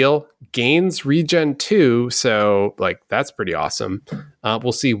huge deal. Gains regen 2, so like that's pretty awesome.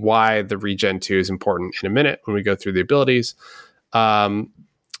 We'll see why the regen 2 is important in a minute when we go through the abilities.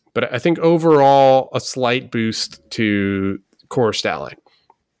 But I think overall a slight boost to core stat line.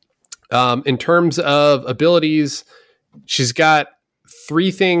 In terms of abilities, she's got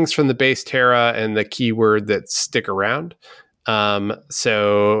 3 things from the base Terra and the keyword that stick around.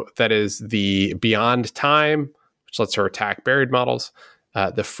 So that is the Beyond Time, which lets her attack buried models.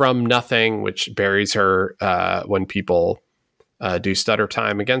 The From Nothing, which buries her when people do stutter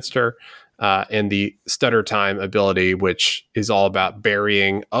time against her. And the Stutter Time ability, which is all about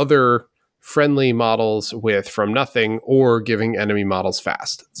burying other friendly models with From Nothing or giving enemy models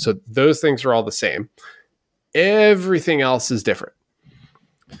fast. So those things are all the same. Everything else is different.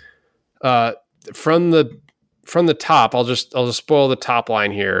 From the top, I'll just spoil the top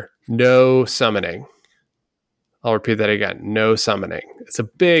line here. No summoning. I'll repeat that again. No summoning. It's a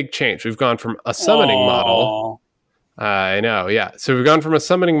big change. We've gone from a summoning model. I know, yeah. So we've gone from a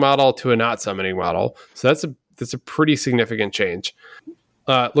summoning model to a not summoning model. So that's a pretty significant change.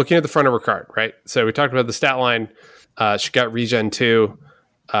 Looking at the front of her card, right? So we talked about the stat line. She got regen 2.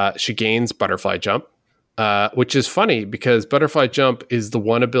 She gains Butterfly Jump, which is funny because Butterfly Jump is the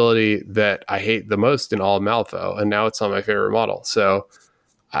one ability that I hate the most in all of Malifaux, and now it's on my favorite model. So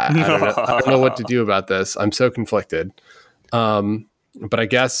I don't know what to do about this. I'm so conflicted. But I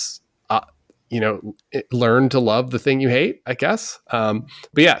guess learn to love the thing you hate, I guess. But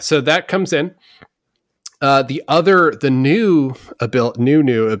yeah, so that comes in. The new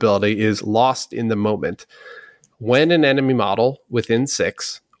ability is Lost in the Moment. When an enemy model within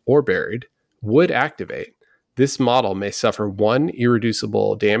 6 or buried would activate, this model may suffer 1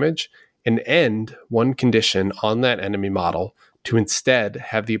 irreducible damage and end 1 condition on that enemy model to instead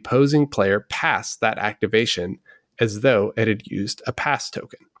have the opposing player pass that activation as though it had used a pass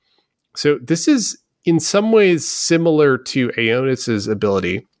token. So this is in some ways similar to Aeonis's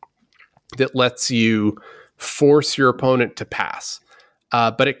ability that lets you force your opponent to pass.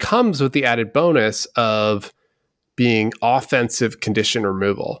 But it comes with the added bonus of being offensive condition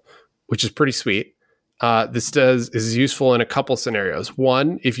removal, which is pretty sweet. This is useful in a couple scenarios.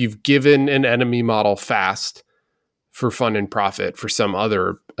 One, if you've given an enemy model fast for fun and profit for some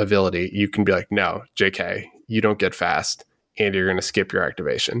other ability, you can be like, no, JK, you don't get fast, and you're going to skip your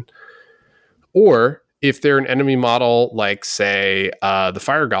activation. Or if they're an enemy model like, say, the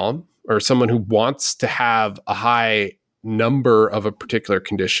Fire Golem, or someone who wants to have a high number of a particular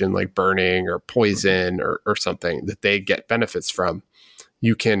condition like burning or poison or something that they get benefits from,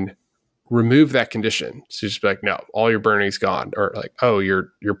 you can remove that condition. So just be like, no, all your burning's gone. Or like, oh,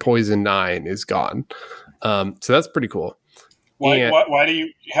 your poison 9 is gone. So that's pretty cool. Why do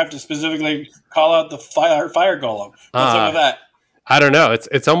you have to specifically call out the fire golem? What's up with that? I don't know.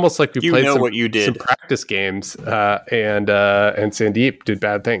 It's almost like we played what you did. some practice games, and Sandeep did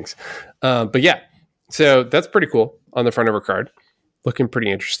bad things. But yeah, so that's pretty cool on the front of her card. Looking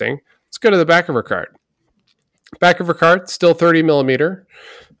pretty interesting. Let's go to the back of her card. Back of her card, still 30 millimeter.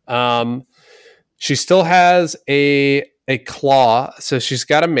 She still has a claw, so she's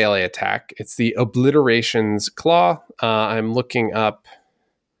got a melee attack. It's the Obliteration's Claw. I'm looking up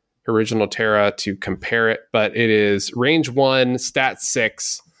Original Terra to compare it, but it is range 1, stat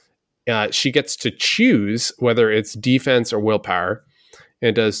 6. She gets to choose whether it's defense or willpower, and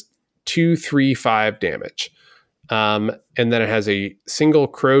it does 2, 3, 5 damage. And then it has a single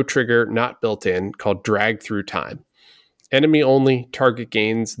crow trigger not built in called Drag Through Time. Enemy only target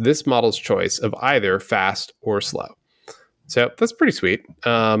gains this model's choice of either fast or slow. So that's pretty sweet.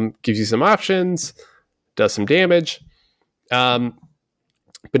 Gives you some options, does some damage. But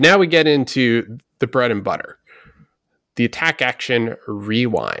now we get into the bread and butter. The attack action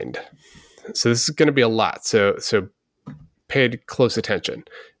Rewind. So this is going to be a lot. So pay close attention.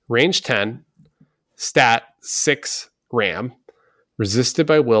 Range 10, stat 6 RAM, resisted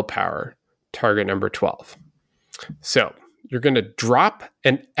by willpower, target number 12. So you're going to drop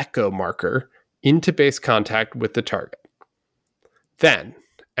an echo marker into base contact with the target. Then,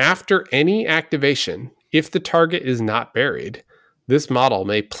 after any activation, if the target is not buried, this model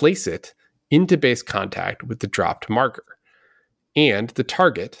may place it into base contact with the dropped marker. And the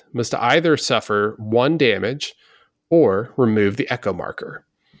target must either suffer 1 damage or remove the echo marker.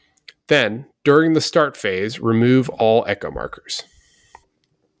 Then, during the start phase, remove all echo markers.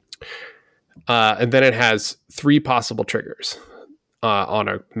 And then it has 3 possible triggers. On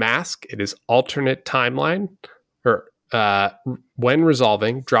a mask, it is alternate timeline, or when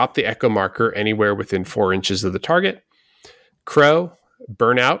resolving, drop the echo marker anywhere within 4 inches of the target. Crow,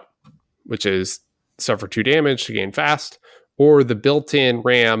 burnout, which is suffer 2 damage to gain fast, or the built-in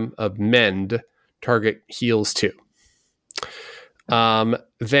RAM of mend, target heals 2.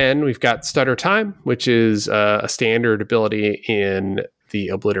 Then we've got stutter time, which is a standard ability in the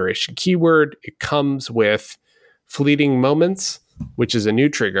obliteration keyword. It comes with fleeting moments, which is a new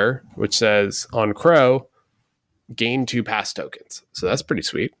trigger, which says on Crow, gain 2 pass tokens. So that's pretty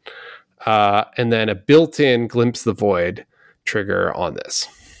sweet. And then a built-in glimpse the void trigger on this.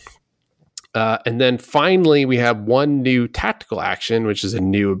 And then finally, we have one new tactical action, which is a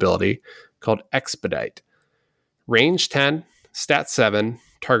new ability called Expedite. Range 10, stat 7,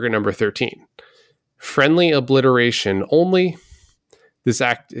 target number 13. Friendly obliteration only. This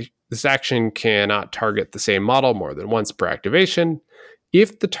action cannot target the same model more than once per activation.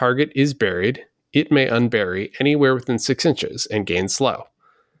 If the target is buried, it may unbury anywhere within 6 inches and gain slow.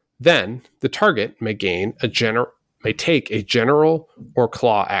 Then the target may take a general or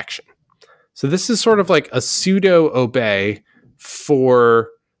claw action. So this is sort of like a pseudo obey for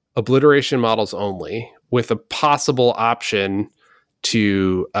obliteration models only, with a possible option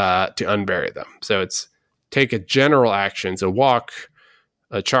to unbury them. So it's take a general action, so walk,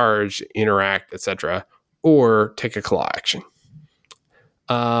 a charge, interact, etc., or take a claw action.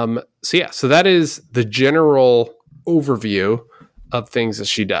 So that is the general overview of things that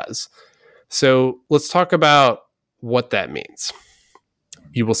she does. So let's talk about what that means.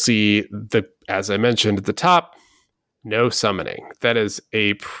 You will see as I mentioned at the top, no summoning. That is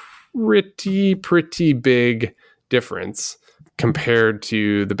a pretty big difference compared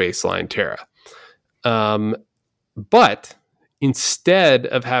to the baseline Terra. But instead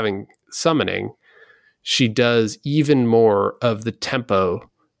of having summoning, she does even more of the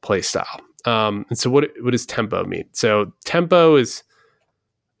tempo playstyle. And so what does tempo mean? So tempo is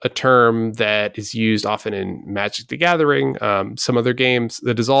a term that is used often in Magic the Gathering, some other games,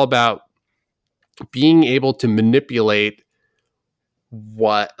 that is all about being able to manipulate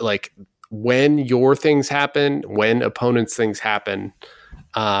when your things happen, when opponents' things happen,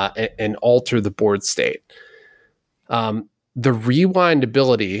 and alter the board state. The rewind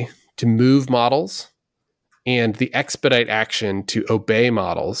ability to move models and the expedite action to obey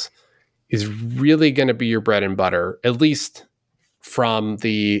models is really going to be your bread and butter, at least from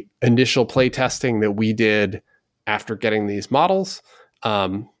the initial play testing that we did after getting these models,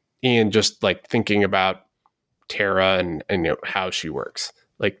 and just like thinking about Terra and how she works.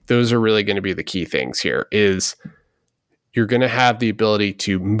 Like those are really going to be the key things here. Is you're going to have the ability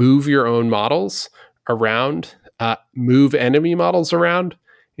to move your own models around, move enemy models around,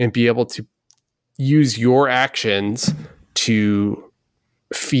 and be able to use your actions to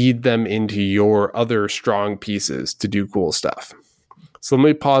feed them into your other strong pieces to do cool stuff. So let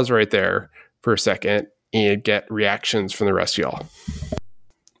me pause right there for a second and get reactions from the rest of y'all.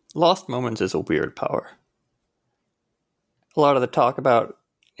 Lost Moments is a weird power. A lot of the talk about,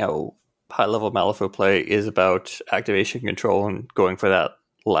 high-level Malifaux play is about activation control and going for that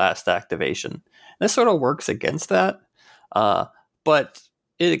last activation. This sort of works against that, but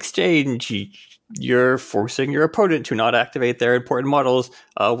in exchange, you're forcing your opponent to not activate their important models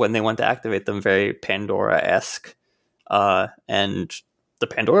when they want to activate them, very Pandora-esque. And the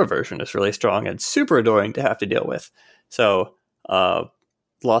Pandora version is really strong and super annoying to have to deal with. So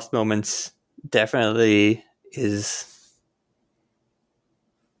Lost Moments definitely is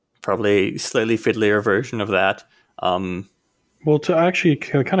probably a slightly fiddlier version of that. Well, to actually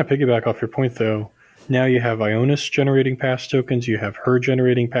kind of piggyback off your point, though, now you have Ionis generating pass tokens, you have her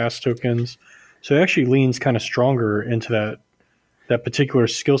generating pass tokens, So it actually leans kind of stronger into that particular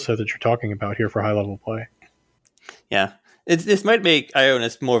skill set that you're talking about here for high level play. Yeah. This might make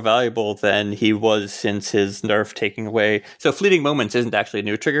Ionis more valuable than he was since his nerf taking away. So Fleeting Moments isn't actually a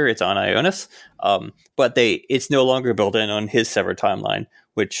new trigger; it's on Ionis, but it's no longer built in on his Severed Timeline,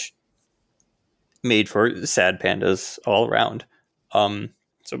 which made for sad pandas all around.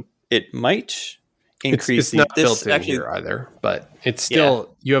 So it might increase. It's not built in here either, but it's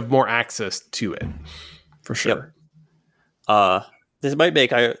still you have more access to it for sure. Yep. This might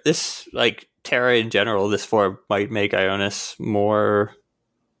make Terra in general, this form might make Ionis more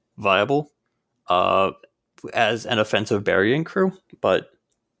viable as an offensive burying crew, but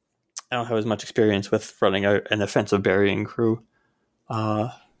I don't have as much experience with running an offensive burying crew. I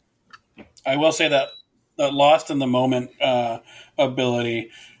will say that the Lost in the Moment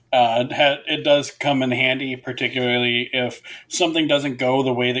ability, it does come in handy, particularly if something doesn't go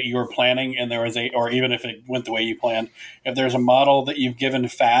the way that you were planning, and or even if it went the way you planned. If there's a model that you've given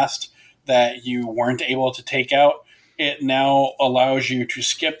fast that you weren't able to take out, it now allows you to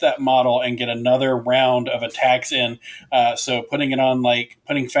skip that model and get another round of attacks in. So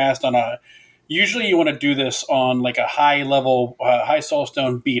putting fast on usually you want to do this on like a high level, high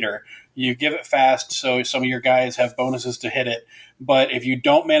soulstone beater. You give it fast so some of your guys have bonuses to hit it. But if you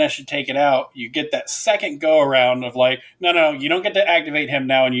don't manage to take it out, you get that second go around of like, no, you don't get to activate him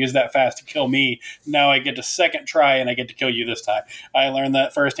now and use that fast to kill me. Now I get to second try and I get to kill you this time. I learned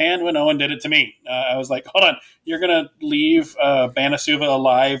that firsthand when Owen did it to me. I was like, hold on, you're going to leave Banasuva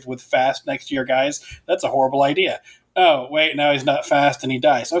alive with fast next to your guys? That's a horrible idea. Oh, wait, now he's not fast and he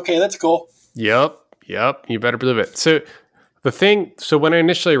dies. Okay, that's cool. Yep. You better believe it. So when I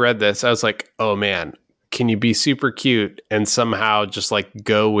initially read this, I was like, oh man, can you be super cute and somehow just like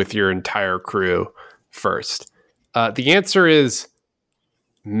go with your entire crew first? The answer is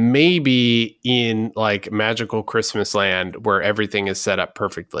maybe in like magical Christmas land where everything is set up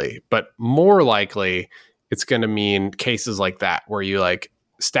perfectly, but more likely it's going to mean cases like that where you like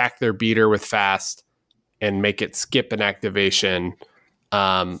stack their beater with fast and make it skip an activation.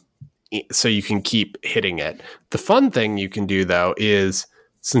 So you can keep hitting it. The fun thing you can do though is,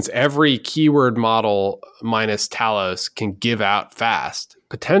 since every keyword model minus Talos can give out fast,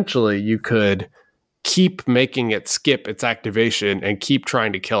 potentially you could keep making it skip its activation and keep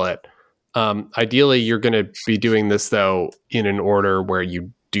trying to kill it. Ideally, you're going to be doing this, though, in an order where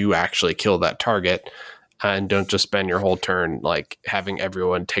you do actually kill that target and don't just spend your whole turn like having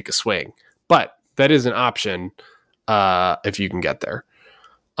everyone take a swing. But that is an option if you can get there.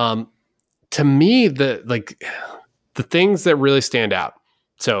 To me, the things that really stand out.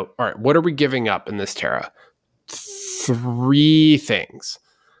 So, all right, what are we giving up in this Terra? 3 things.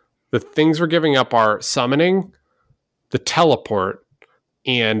 The things we're giving up are summoning, the teleport,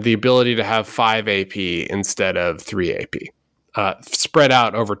 and the ability to have 5 AP instead of 3 AP, spread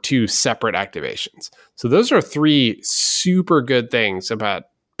out over 2 separate activations. So those are 3 super good things about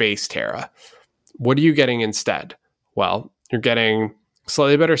base Terra. What are you getting instead? Well, you're getting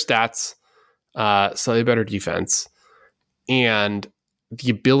slightly better stats, slightly better defense, and the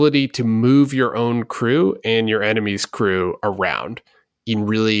ability to move your own crew and your enemy's crew around in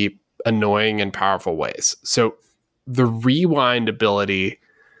really annoying and powerful ways. So the rewind ability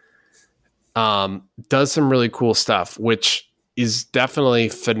does some really cool stuff, which is definitely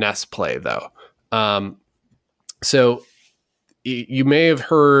finesse play, though. So you may have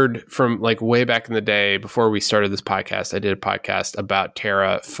heard from like way back in the day before we started this podcast. I did a podcast about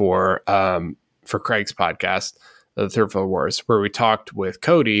Terra for Craig's podcast, the Third Field Wars, where we talked with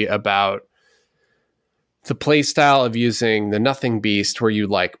Cody about the play style of using the Nothing Beast, where you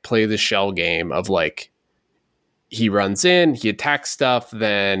like play the shell game of like he runs in, he attacks stuff,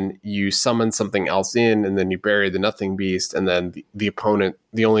 then you summon something else in, and then you bury the Nothing Beast, and then the opponent,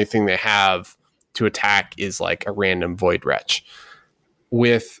 the only thing they have to attack is like a random Void Wretch.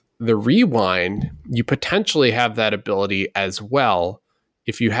 With the rewind, you potentially have that ability as well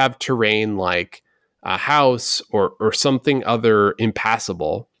if you have terrain like a house or something other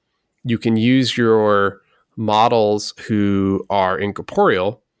impassable. You can use your models who are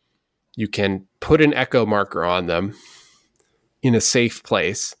incorporeal. You can put an echo marker on them in a safe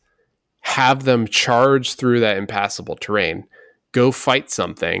place, have them charge through that impassable terrain, go fight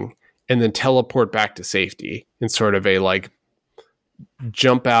something, and then teleport back to safety in sort of a like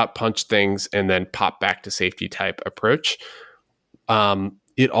jump out, punch things, and then pop back to safety type approach.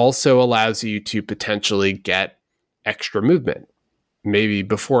 It also allows you to potentially get extra movement. Maybe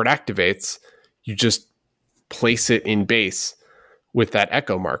before it activates, you just place it in base with that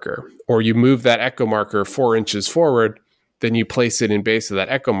echo marker, or you move that echo marker 4 inches forward then you place it in base of that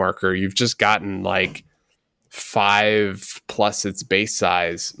echo marker, you've just gotten like 5 plus its base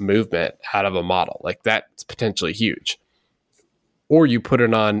size movement out of a model. Like that's potentially huge. Or you put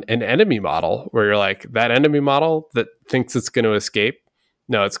it on an enemy model where you're like, that enemy model that thinks it's going to escape,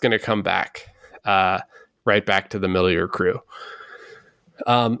 no, it's going to come back right back to the middle of your crew.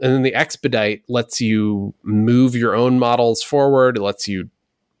 And then the expedite lets you move your own models forward. It lets you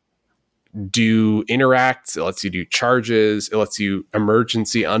do interacts. It lets you do charges. It lets you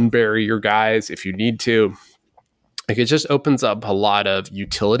emergency unbury your guys if you need to. Like it just opens up a lot of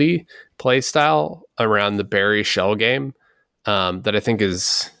utility play style around the bury shell game that I think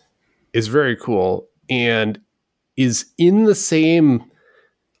is very cool and is in the same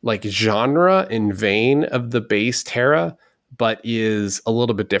like genre and vein of the base Terra, but is a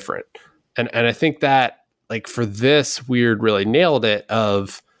little bit different. And I think that like for this, Weird really nailed it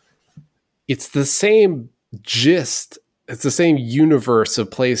of it's the same gist, it's the same universe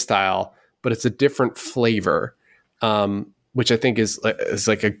of play style, but it's a different flavor, which I think is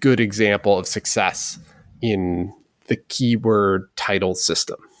like a good example of success in the keyword title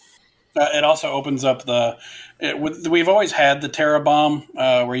system. It also opens up we've always had the Terra bomb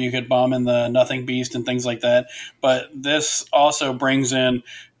where you could bomb in the Nothing Beast and things like that. But this also brings in,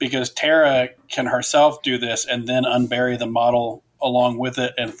 because Terra can herself do this and then unbury the model along with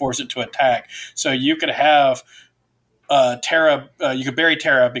it and force it to attack. So you could have Terra, you could bury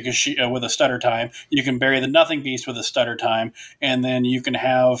Terra because she with a stutter time. You can bury the Nothing Beast with a stutter time, and then you can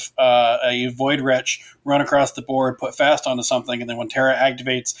have a Void Wretch run across the board, put fast onto something, and then when Terra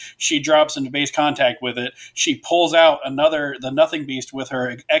activates, she drops into base contact with it. She pulls out the Nothing Beast with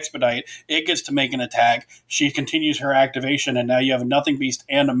her expedite. It gets to make an attack. She continues her activation, and now you have a Nothing Beast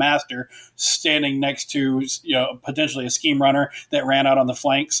and a Master standing next to potentially a Scheme Runner that ran out on the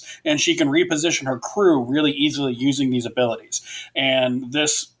flanks, and she can reposition her crew really easily using these abilities. And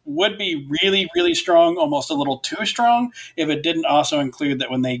this would be really, really strong, almost a little too strong, if it didn't also include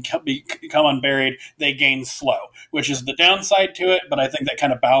that when they become unburied, they gain slow, which is the downside to it, but I think that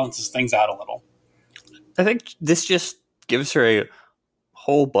kind of balances things out a little. I think this just gives her a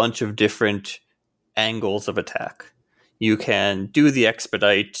whole bunch of different angles of attack. You can do the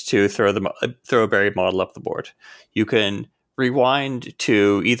expedite to throw a buried model up the board. You can rewind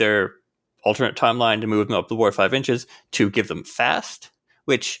to either alternate timeline to move them up the board 5 inches to give them fast,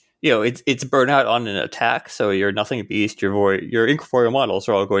 which, it's burnout on an attack, so your Nothing Beast, your incorporeal models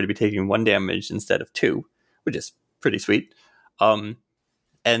are all going to be taking 1 damage instead of 2, which is pretty sweet. And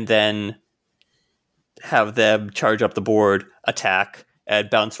then have them charge up the board, attack, and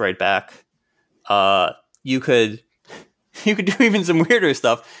bounce right back. You could do even some weirder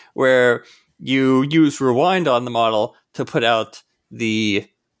stuff where you use rewind on the model to put out the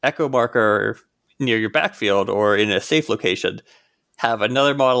echo marker near your backfield or in a safe location, have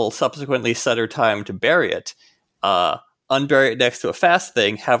another model subsequently stutter time to bury it, unbury it next to a fast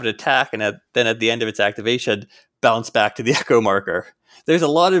thing, have it attack, and then at the end of its activation, bounce back to the echo marker. There's a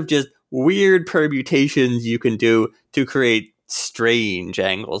lot of just weird permutations you can do to create strange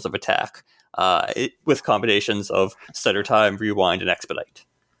angles of attack with combinations of stutter time, rewind, and expedite.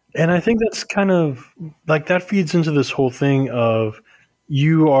 And I think that's kind of like that feeds into this whole thing of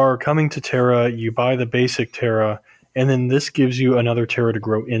you are coming to Terra, you buy the basic Terra, and then this gives you another Terra to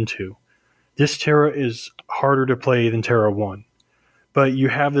grow into. This Terra is harder to play than Terra 1. But you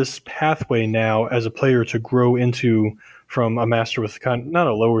have this pathway now as a player to grow into from a master with not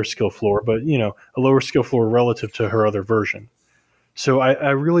a lower skill floor, but a lower skill floor relative to her other version. So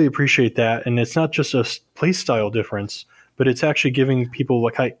I really appreciate that. And it's not just a play style difference, but it's actually giving people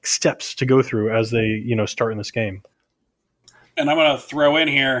like steps to go through as they, start in this game. And I'm going to throw in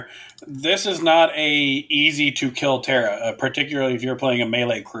here, this is not a easy to kill Terra, particularly if you're playing a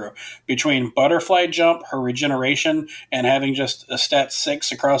melee crew. Between Butterfly Jump, her regeneration, and having just a stat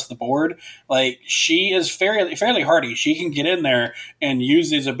 6 across the board, like she is fairly hardy. She can get in there and use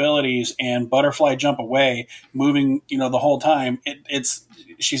these abilities and Butterfly Jump away, moving the whole time.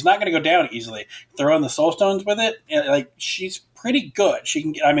 She's not going to go down easily. Throw in the Soul Stones with it, she's pretty good. She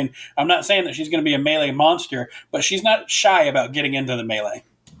can. I mean, I'm not saying that she's going to be a melee monster, but she's not shy about getting into the melee.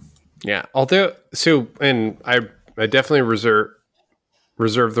 Yeah. Although, and I definitely reserve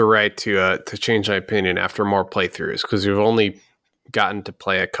the right to change my opinion after more playthroughs because we've only gotten to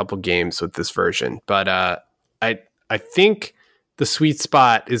play a couple games with this version. But I think the sweet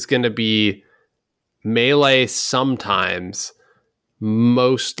spot is going to be melee sometimes,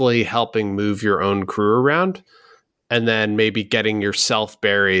 mostly helping move your own crew around. And then maybe getting yourself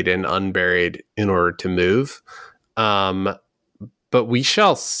buried and unburied in order to move. But we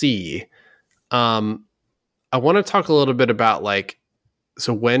shall see. I want to talk a little bit about like,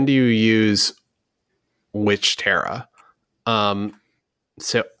 so when do you use which Terra?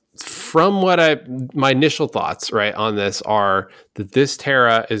 So from my initial thoughts, right, on this are that this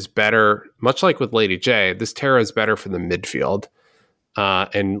Terra is better, much like with Lady J, this Terra is better for the midfield.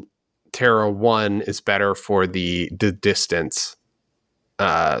 And Terra 1 is better for the distance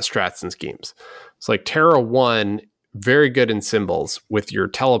strats and schemes. It's like Terra 1, very good in symbols with your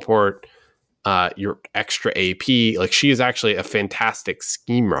teleport, your extra AP. Like she is actually a fantastic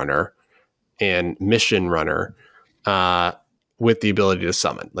scheme runner and mission runner with the ability to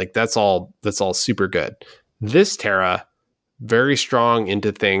summon. Like that's all super good. This Terra, very strong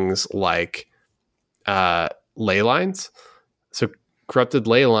into things like ley lines. So corrupted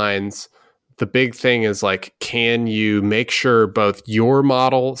ley lines, the big thing is like, can you make sure both your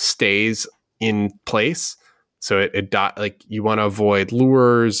model stays in place? So like you want to avoid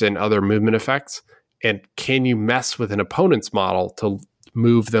lures and other movement effects. And can you mess with an opponent's model to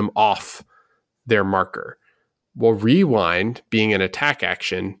move them off their marker? Well, Rewind, being an attack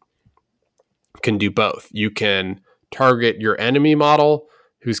action, can do both. You can target your enemy model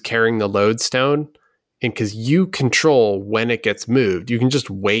who's carrying the lodestone, and because you control when it gets moved, you can just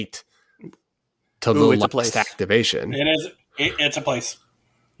wait till the last activation. It's a place.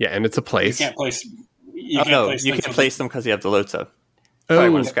 Yeah, and it's a place. You can't place. You can't place them because you have the lodestone.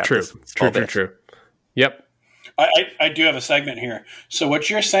 True. Yep. I do have a segment here. So what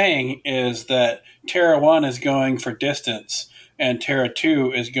you're saying is that Terra 1 is going for distance and Terra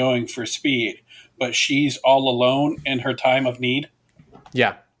 2 is going for speed, but she's all alone in her time of need?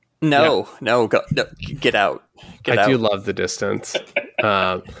 Yeah. No, get out. I do love the distance.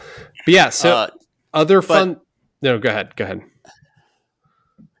 But yeah, so other fun... No, go ahead.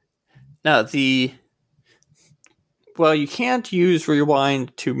 Now, well, you can't use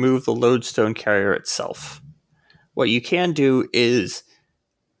Rewind to move the lodestone carrier itself. What you can do is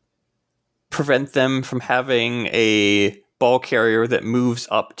prevent them from having a ball carrier that moves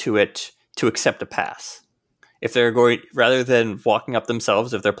up to it to accept a pass. If they're going, rather than walking up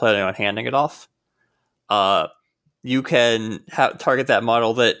themselves, if they're planning on handing it off, you can target that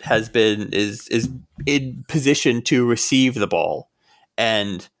model that is in position to receive the ball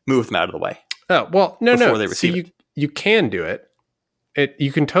and move them out of the way. Oh, well, no. So you can do it.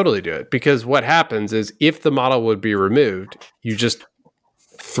 You can totally do it, because what happens is if the model would be removed, you just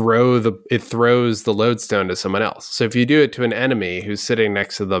throws the lodestone to someone else. So if you do it to an enemy who's sitting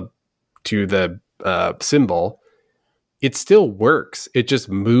next to the symbol, it still works. It just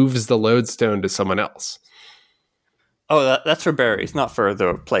moves the lodestone to someone else. Oh, that's for berries, not for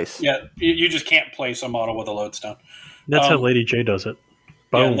the place. Yeah, you just can't place a model with a lodestone. That's how Lady J does it.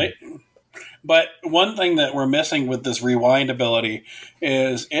 Boom. Yeah, but one thing that we're missing with this Rewind ability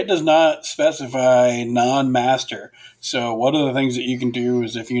is it does not specify non-master. So one of the things that you can do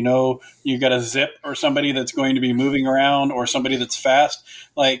is if you know you got a zip or somebody that's going to be moving around or somebody that's fast,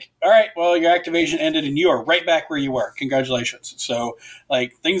 like, all right, well, your activation ended and you are right back where you were. Congratulations. So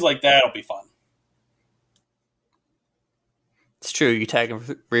like things like that will be fun. It's true. You tag them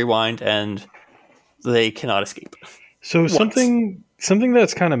with Rewind and they cannot escape. So something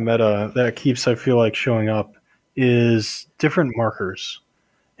that's kind of meta that keeps, I feel like, showing up is different markers.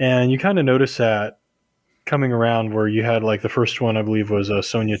 And you kind of notice that coming around where you had like the first one, I believe, was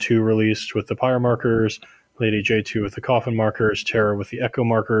Sonya 2 released with the Pyre markers, Lady J2 with the Coffin markers, Terra with the Echo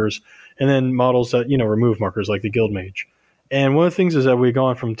markers, and then models that, remove markers like the Guildmage. And one of the things is that we've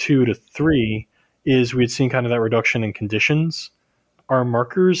gone from 2 to 3 is we'd seen kind of that reduction in conditions. Are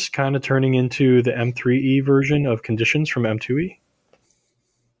markers kind of turning into the M3E version of conditions from M2E?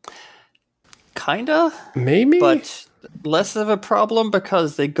 Kinda, maybe, but less of a problem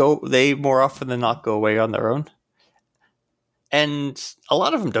because they more often than not go away on their own, and a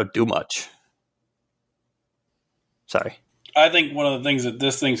lot of them don't do much. Sorry, I think one of the things that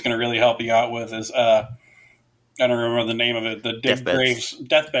this thing's going to really help you out with is I don't remember the name of it. The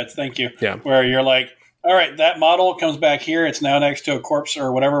Deathbeds. Thank you. Yeah, where you're like, all right, that model comes back here. It's now next to a corpse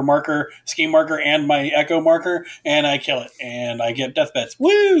or whatever marker, scheme marker, and my Echo marker, and I kill it, and I get Deathbeds.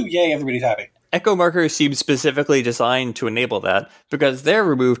 Woo! Yay! Everybody's happy. Echo markers seem specifically designed to enable that because they're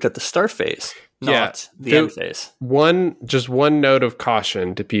removed at the start phase, not the end phase. One note of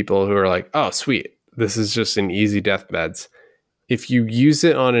caution to people who are like, oh, sweet, this is just an easy Deathbeds. If you use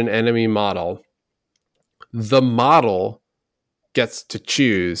it on an enemy model, the model gets to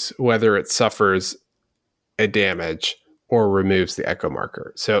choose whether it suffers a damage or removes the Echo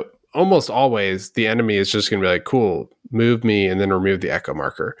marker. So almost always the enemy is just going to be like, cool, move me and then remove the Echo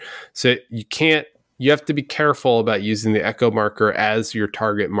marker. So you have to be careful about using the Echo marker as your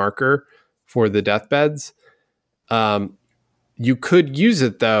target marker for the Deathbeds. You could use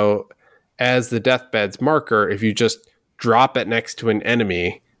it, though, as the deathbed's marker if you just drop it next to an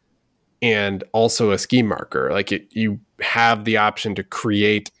enemy and also a scheme marker. Like you have the option to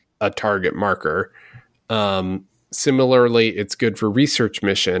create a target marker. Similarly, it's good for research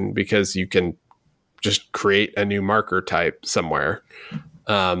mission because you can just create a new marker type somewhere.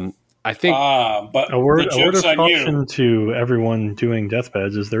 I think but a word the of joke's on caution you. to everyone doing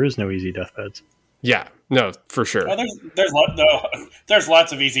deathbeds is there is no easy deathbeds. Yeah, no, for sure. Oh, there's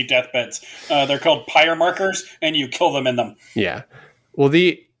lots of easy deathbeds. They're called pyre markers, and you kill them in them. Yeah. Well,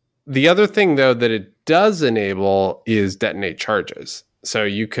 the other thing, though, that it does enable is detonate charges. So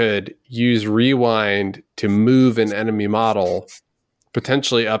you could use rewind to move an enemy model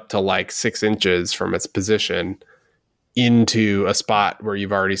potentially up to like 6 inches from its position into a spot where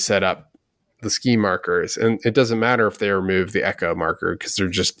you've already set up the ski markers. And it doesn't matter if they remove the echo marker because they're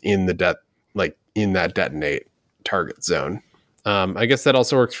just in the in that detonate target zone. I guess that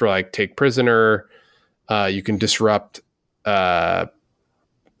also works for like take prisoner. You can disrupt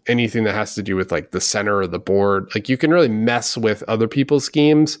anything that has to do with like the center of the board. Like you can really mess with other people's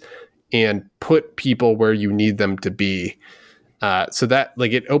schemes and put people where you need them to be. So that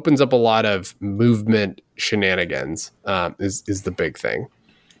like it opens up a lot of movement shenanigans is the big thing.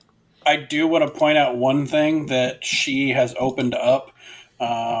 I do want to point out one thing that she has opened up.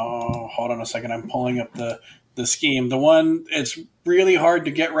 Hold on a second. I'm pulling up the scheme. The one it's really hard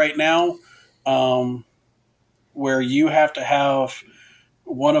to get right now, where you have to have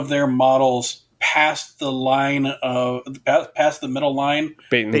one of their models past the line of past the middle line.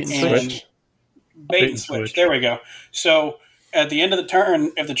 Bait and switch. Bait and switch. There we go. So at the end of the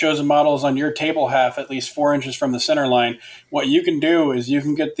turn, if the chosen model is on your table half, at least 4 inches from the center line, what you can do is you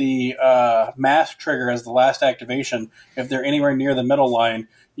can get the mask trigger as the last activation. If they're anywhere near the middle line,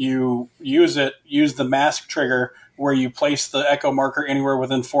 you use the mask trigger where you place the echo marker anywhere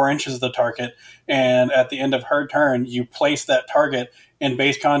within 4 inches of the target. And at the end of her turn, you place that target in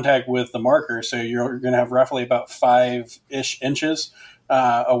base contact with the marker. So you're going to have roughly about 5-ish inches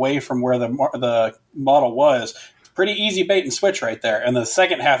away from where the model was. Pretty easy bait and switch right there. And the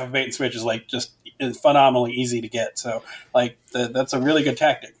second half of bait and switch is like just phenomenally easy to get. So like that's a really good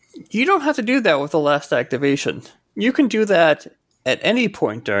tactic. You don't have to do that with the last activation. You can do that at any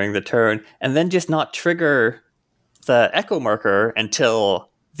point during the turn and then just not trigger the echo marker until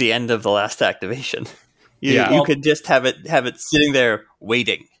the end of the last activation. You could just have it sitting there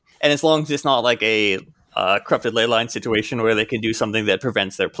waiting. And as long as it's not like a corrupted ley line situation where they can do something that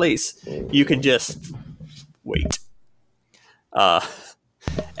prevents their place, you can just wait.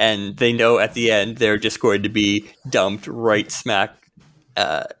 And they know at the end they're just going to be dumped right smack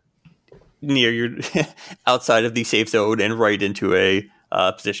near your outside of the safe zone and right into a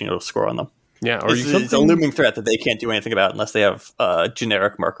position you'll score on them. Yeah, or it's a looming threat that they can't do anything about unless they have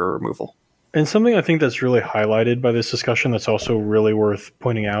generic marker removal. And something I think that's really highlighted by this discussion that's also really worth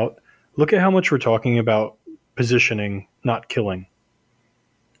pointing out, look at how much we're talking about positioning, not killing.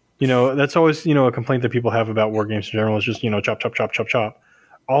 You know, that's always, a complaint that people have about war games in general is just, chop, chop, chop, chop, chop.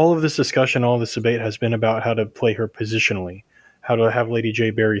 All of this discussion, all this debate has been about how to play her positionally, how to have Lady J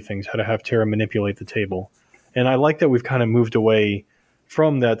bury things, how to have Tara manipulate the table. And I like that we've kind of moved away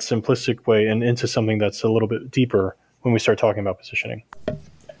from that simplistic way and into something that's a little bit deeper when we start talking about positioning.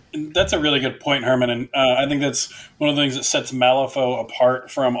 That's a really good point, Herman. And I think that's one of the things that sets Malifaux apart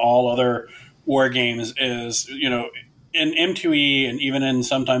from all other war games is, in M2E and even in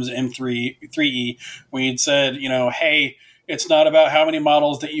sometimes M3E, we'd said, hey, it's not about how many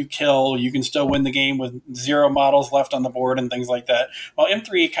models that you kill. You can still win the game with 0 models left on the board and things like that. Well,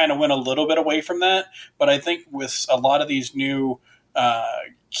 M3E kind of went a little bit away from that, but I think with a lot of these new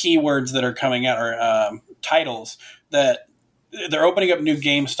keywords that are coming out or titles that they're opening up new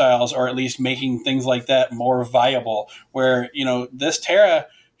game styles or at least making things like that more viable where, this Tara,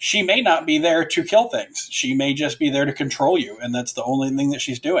 she may not be there to kill things. She may just be there to control you. And that's the only thing that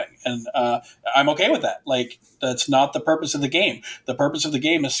she's doing. And I'm okay with that. Like, that's not the purpose of the game. The purpose of the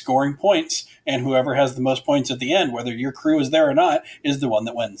game is scoring points. And whoever has the most points at the end, whether your crew is there or not, is the one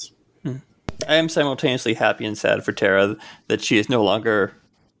that wins. I am simultaneously happy and sad for Tara that she is no longer...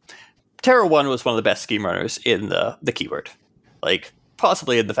 Tara 1 was one of the best scheme runners in the keyword. Like,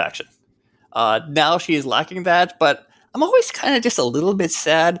 possibly in the faction. Now she is lacking that, but I'm always kind of just a little bit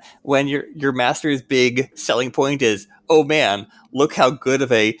sad when your master's big selling point is, oh man, look how good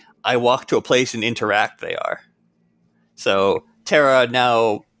of a I walk to a place and interact they are. So Tara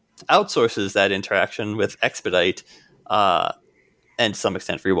now outsources that interaction with Expedite and to some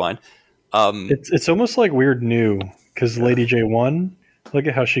extent Rewind. It's almost like weird new because Lady J won, Look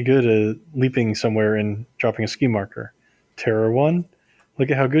at how she's good at leaping somewhere and dropping a ski marker. Terra 1,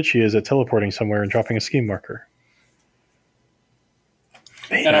 look at how good she is at teleporting somewhere and dropping a ski marker.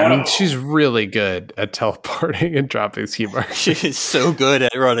 And I mean, she's really good at teleporting and dropping ski markers. She's so good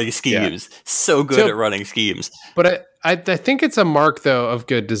at running schemes. Yeah. So good at running schemes. But I think it's a mark, though, of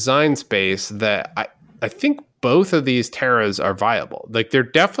good design space that I think both of these Terras are viable. Like, they're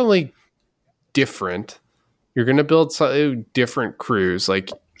definitely different. You're going to build slightly different crews.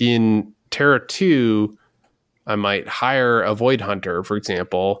 Like, in Terra 2, I might hire a Void Hunter, for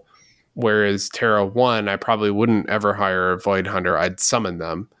example. Whereas Terra 1, I probably wouldn't ever hire a Void Hunter. I'd summon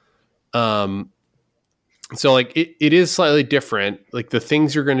them. So like it is slightly different. Like the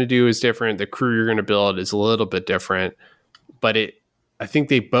things you're going to do is different. The crew you're going to build is a little bit different. But I think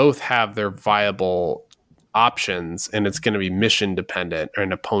they both have their viable options, and it's going to be mission dependent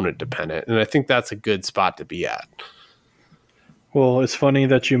and opponent dependent. And I think that's a good spot to be at. Well, it's funny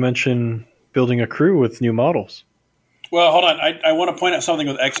that you mention building a crew with new models. Well, hold on. I want to point out something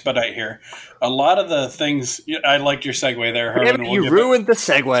with Expedite here. A lot of the things I liked your segue there, Herman. You ruined the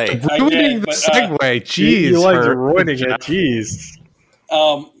segue. Ruining the segue. Jeez, you like ruining it. Jeez.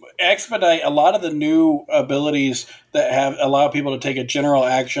 Expedite, a lot of the new abilities that allow people to take a general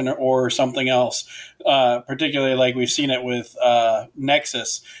action or something else, particularly like we've seen it with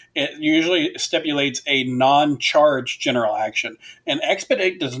Nexus, it usually stipulates a non-charge general action. And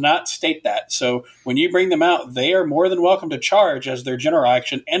Expedite does not state that. So when you bring them out, they are more than welcome to charge as their general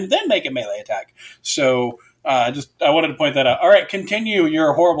action and then make a melee attack. So I wanted to point that out. All right, continue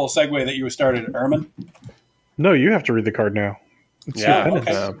your horrible segue that you started, Ermin. No, you have to read the card now. It's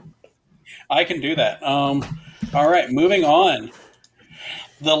okay. I can do that. All right, moving on.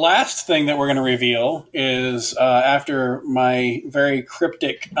 The last thing that we're going to reveal is after my very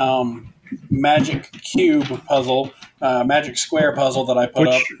cryptic magic cube puzzle, magic square puzzle that I put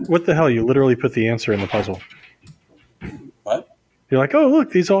up. What the hell? You literally put the answer in the puzzle. What? You're like, oh,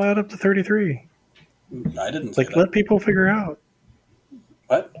 look, these all add up to 33. I didn't say that. Let people figure out.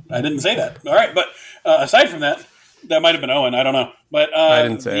 What? I didn't say that. All right, but aside from that, that might have been Owen. I don't know. But I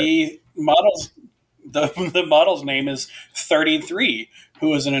didn't say the model's name is 33,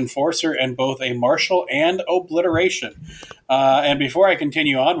 who is an enforcer and both a martial and obliteration. And before I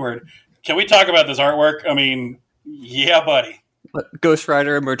continue onward, can we talk about this artwork? I mean, yeah, buddy. Ghost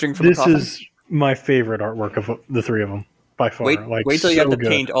Rider emerging from the coffin? This is my favorite artwork of the three of them, by far. Wait till you have to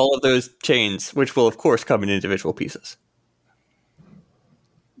paint all of those chains, which will, of course, come in individual pieces.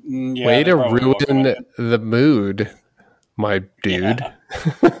 Yeah, way to ruin the mood, my dude.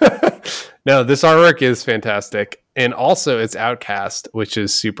 Yeah. No, this artwork is fantastic. And also it's Outcast, which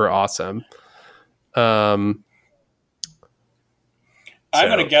is super awesome. I'm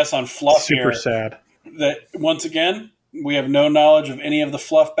going to guess on Fluff super here. Sad. That, once again, we have no knowledge of any of the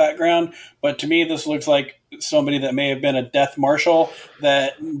Fluff background, but to me this looks like somebody that may have been a death marshal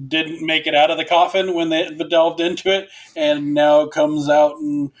that didn't make it out of the coffin when they delved into it, and now comes out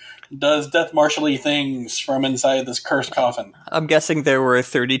and does death marshal-y things from inside this cursed coffin. I'm guessing there were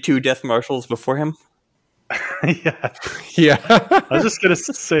 32 death marshals before him. Yeah. I was just going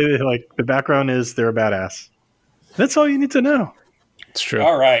to say, like, the background is they're a badass. That's all you need to know. It's true.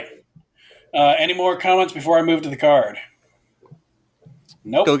 All right. Any more comments before I move to the card?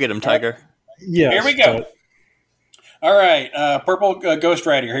 Nope. Go get him, Tiger. Yeah. Here we go. All right. Purple Ghost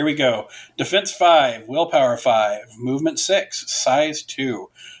Rider. Here we go. Defense 5, Willpower 5, Movement 6, Size 2.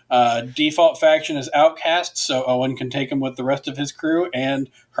 Default faction is Outcast, so Owen can take him with the rest of his crew, and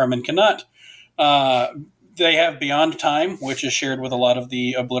Herman cannot. They have Beyond Time, which is shared with a lot of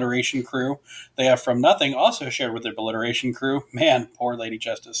the Obliteration crew. They have From Nothing, also shared with the Obliteration crew. Man, poor Lady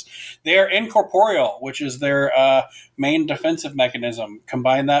Justice. They are Incorporeal, which is their main defensive mechanism.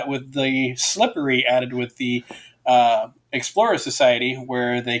 Combine that with the Slippery added with the Explorer Society,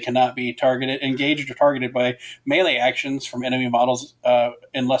 where they cannot be engaged or targeted by melee actions from enemy models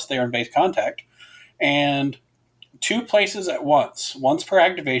unless they are in base contact. And 2 places at once per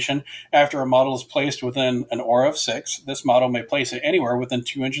activation. After a model is placed within an aura of 6, this model may place it anywhere within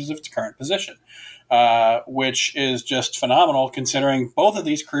 2 inches of its current position, which is just phenomenal considering both of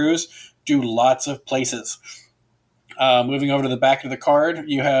these crews do lots of places. Moving over to the back of the card,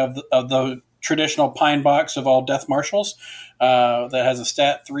 you have the traditional pine box of all death marshals that has a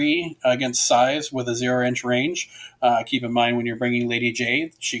stat 3 against size with a 0-inch range. Keep in mind when you're bringing Lady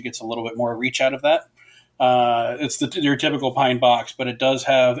J, she gets a little bit more reach out of that. It's your typical pine box, but it does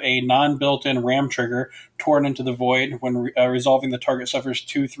have a non-built-in ram trigger torn into the void. When resolving, the target suffers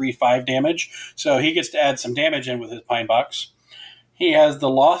 2, 3, 5 damage. So he gets to add some damage in with his pine box. He has the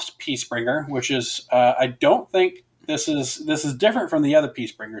Lost Peacebringer, which is, I don't think This is different from the other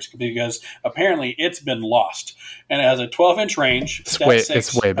Peace Bringers because apparently it's been lost, and it has a 12-inch range.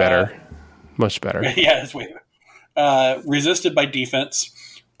 It's way better, much better. Yeah, it's way better. Resisted by defense.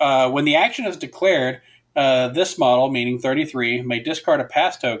 When the action is declared, this model, meaning 33, may discard a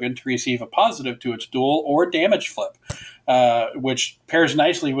pass token to receive a positive to its duel or damage flip, which pairs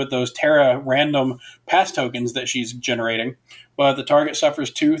nicely with those Terra random pass tokens that she's generating. But the target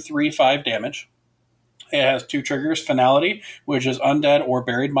suffers 2, 3, 5 damage. It has 2 triggers: Finality, which is undead or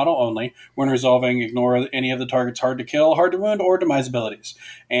buried model only. When resolving, ignore any of the target's hard to kill, hard to wound, or demise abilities.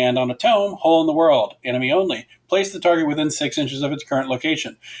 And on a tome, Hole in the World, enemy only. Place the target within 6 inches of its current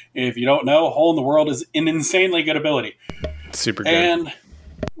location. If you don't know, Hole in the World is an insanely good ability. Super good. And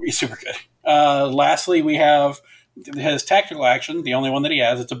super good. Lastly, we have his tactical action, the only one that he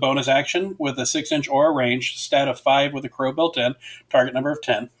has. It's a bonus action with a 6-inch aura range, stat of 5 with a crow built in, target number of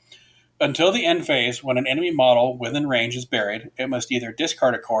 10. Until the end phase, when an enemy model within range is buried, it must either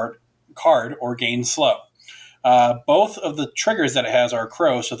discard a card or gain slow. Both of the triggers that it has are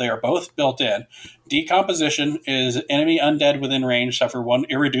crow, so they are both built in. Decomposition is enemy undead within range suffer 1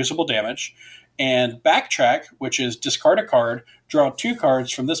 irreducible damage. And Backtrack, which is discard a card, draw 2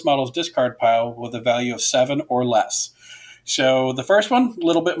 cards from this model's discard pile with a value of 7 or less. So the first one, a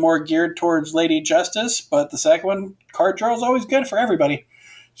little bit more geared towards Lady Justice, but the second one, card draw is always good for everybody.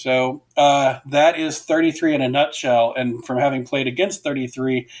 So that is 33 in a nutshell. And from having played against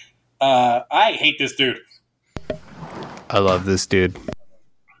 33, I hate this dude. I love this dude.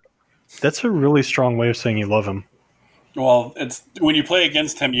 That's a really strong way of saying you love him. Well, it's when you play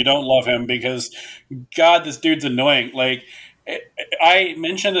against him, you don't love him because, God, this dude's annoying. Like, I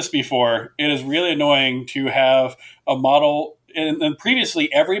mentioned this before. It is really annoying to have a model, and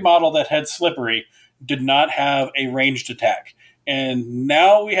previously every model that had Slippery did not have a ranged attack. And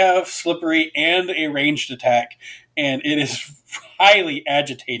now we have Slippery and a ranged attack, and it is highly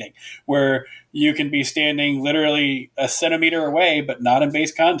agitating, where you can be standing literally a centimeter away, but not in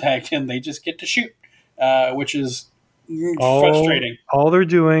base contact, and they just get to shoot, which is frustrating. All they're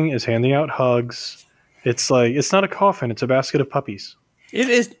doing is handing out hugs. It's like, it's not a coffin, it's a basket of puppies.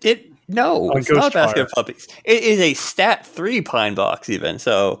 No, it's not a basket of puppies. It is a stat 3 pine box even,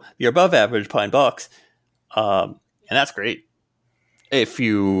 so you're above average pine box, and that's great if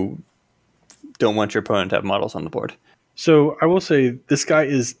you don't want your opponent to have models on the board. So I will say this guy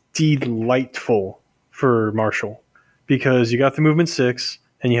is delightful for Marshall because you got the movement 6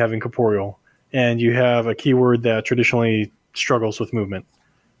 and you have incorporeal, and you have a keyword that traditionally struggles with movement.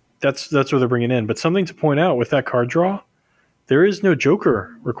 That's what they're bringing in. But something to point out with that card draw, there is no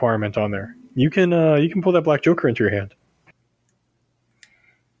Joker requirement on there. You can pull that Black Joker into your hand.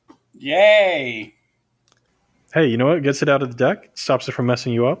 Yay! Hey, you know what? It gets it out of the deck. It stops it from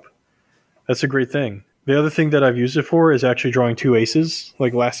messing you up. That's a great thing. The other thing that I've used it for is actually drawing 2 aces,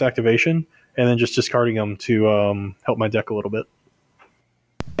 like last activation, and then just discarding them to help my deck a little bit.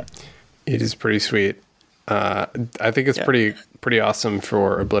 It is pretty sweet. I think it's pretty awesome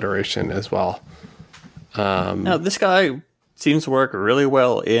for obliteration as well. Now, this guy seems to work really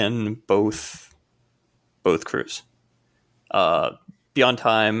well in both crews. Beyond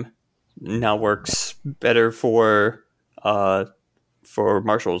Time now works better for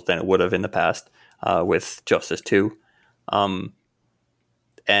Marshals than it would have in the past with Justice 2.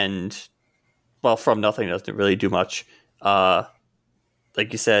 And, well, From Nothing doesn't really do much.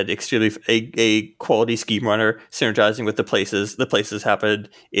 Like you said, extremely a quality scheme runner, synergizing with the places. The places happened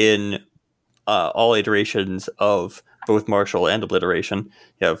in all iterations of both Marshal and Obliteration.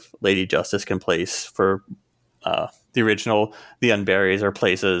 You have Lady Justice can place for the original. The Unburies are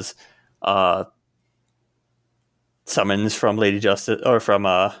places. Summons from Lady Justice or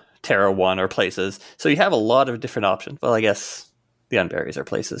from Terra 1 are places. So you have a lot of different options. Well, I guess the Unburies are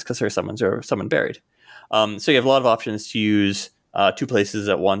places because her summons are summon buried. So you have a lot of options to use 2 places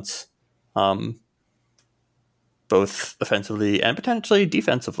at once, both offensively and potentially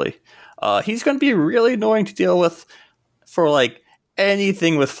defensively. He's going to be really annoying to deal with for like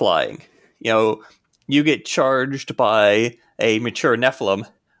anything with flying. You know, you get charged by a mature Nephilim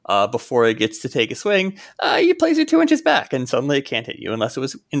before it gets to take a swing. You place it 2 inches back, and suddenly it can't hit you unless it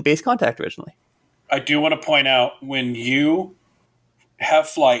was in base contact originally. I do want to point out, when you have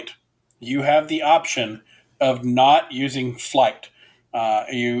flight, you have the option of not using flight.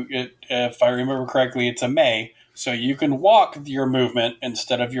 If I remember correctly, it's a May, so you can walk your movement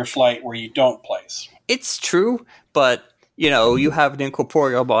instead of your flight where you don't place. It's true, but you know, you have an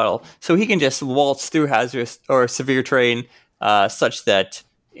incorporeal model, so he can just waltz through hazardous or severe terrain such that,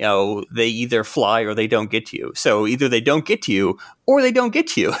 you know, they either fly or they don't get to you. So either they don't get to you or they don't get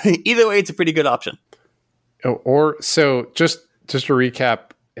to you. Either way, it's a pretty good option. Or so just to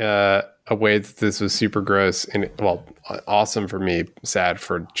recap, a way that this was super gross and awesome for me, sad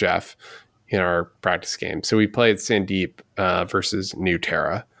for Jeff in our practice game. So we played Sandeep versus New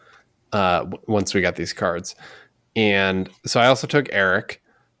Terra once we got these cards, and so I also took Eric,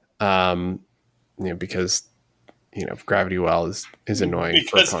 because Gravity Well is annoying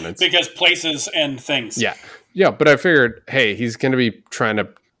for opponents because places and things. Yeah, but I figured, hey, he's going to be trying to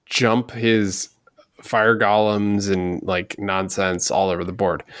jump his fire golems and like nonsense all over the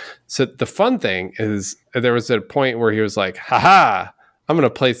board. So the fun thing is there was a point where he was like, haha, I'm going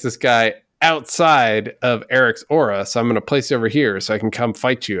to place this guy outside of Eric's aura. So I'm going to place you over here so I can come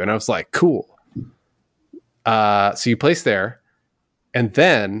fight you. And I was like, cool. So you place there, and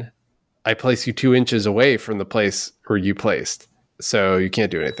then I place you 2 inches away from the place where you placed. So you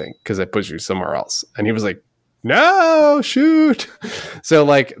can't do anything because I put you somewhere else. And he was like, no, shoot. So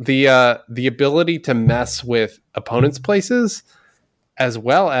like the ability to mess with opponents' places, as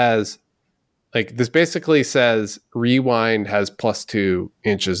well as like this basically says rewind has +2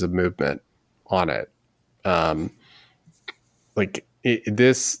 inches of movement on it.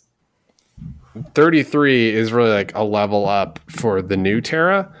 This 33 is really like a level up for the new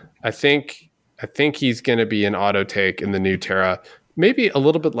Terra. I think he's going to be an auto take in the new Terra. Maybe a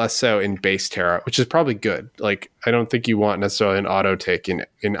little bit less so in base Terra, which is probably good. Like, I don't think you want necessarily an auto take in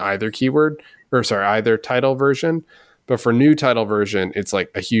either either title version. But for new title version, it's like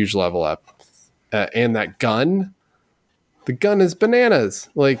a huge level up. And that gun, the gun is bananas.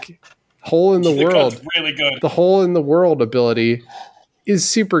 Like, hole in the world. Gun's really good. The hole in the world ability is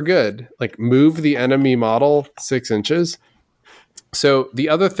super good. Like, move the enemy model 6 inches. So the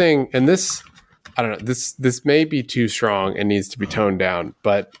other thing, and this, I don't know, this may be too strong and needs to be toned down,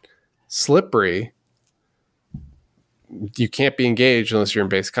 but Slippery, you can't be engaged unless you're in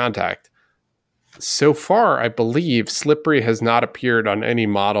base contact. So far, I believe Slippery has not appeared on any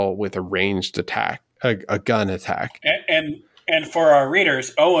model with a ranged attack, a gun attack. And for our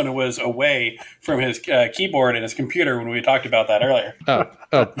readers, Owen was away from his keyboard and his computer when we talked about that earlier.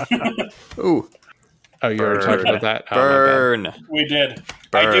 Ooh. Oh, you already talked about that? Burn. We did.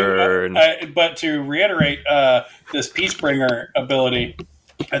 Burn. I do, but to reiterate this Peacebringer ability,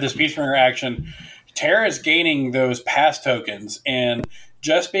 this Peacebringer action, Terra is gaining those pass tokens, and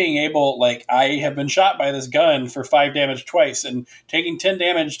just being able, like, I have been shot by this gun for 5 damage twice, and taking 10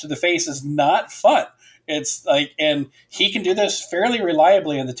 damage to the face is not fun. It's like, and he can do this fairly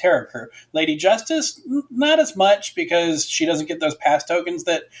reliably in the Terra crew. Lady Justice, not as much because she doesn't get those pass tokens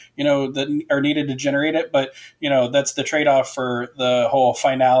that that are needed to generate it. But that's the trade-off for the whole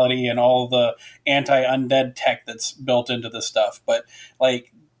finality and all the anti-undead tech that's built into this stuff. But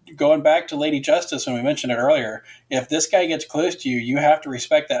like going back to Lady Justice, when we mentioned it earlier, if this guy gets close to you, you have to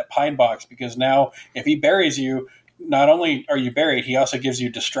respect that pine box, because now if he buries you, not only are you buried, he also gives you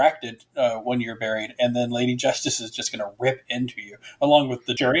distracted when you're buried, and then Lady Justice is just going to rip into you, along with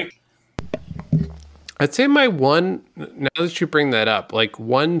the jury. I'd say my one, now that you bring that up, like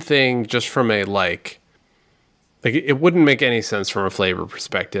one thing just from a like it wouldn't make any sense from a flavor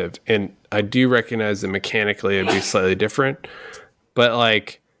perspective, and I do recognize that mechanically it'd be slightly different, but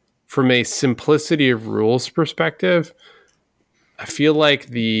like from a simplicity of rules perspective, I feel like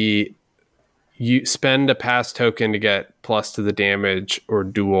you spend a pass token to get plus to the damage or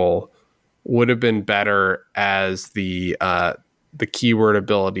duel would have been better as the keyword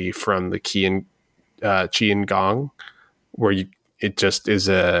ability from the Qi and Gong, where it just is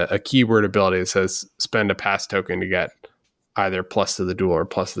a keyword ability that says spend a pass token to get either plus to the duel or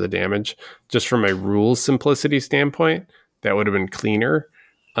plus to the damage. Just from a rules simplicity standpoint, that would have been cleaner.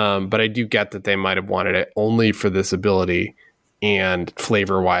 But I do get that they might have wanted it only for this ability. And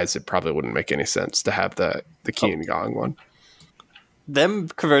flavor-wise, it probably wouldn't make any sense to have the Qi and Gong one. Them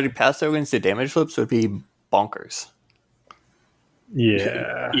converting pass tokens to damage flips would be bonkers.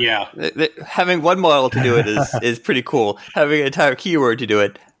 Yeah. Having one model to do it is pretty cool. Having an entire keyword to do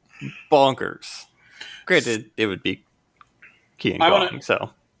it, bonkers. Granted, it would be Qi and Gong,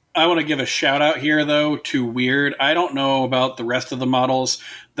 I want to give a shout out here, though, to Weird. I don't know about the rest of the models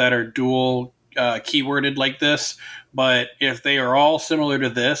that are dual keyworded like this, but if they are all similar to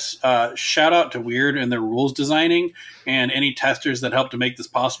this, shout out to Weird and their rules designing and any testers that helped to make this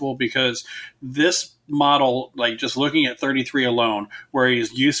possible, because this model, like just looking at 33 alone, where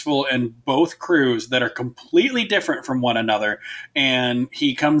he's useful in both crews that are completely different from one another, and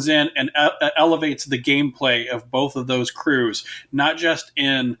he comes in and elevates the gameplay of both of those crews, not just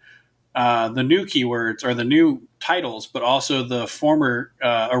in the new keywords or the new titles, but also the former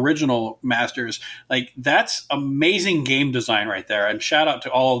original masters. Like, that's amazing game design right there, and shout out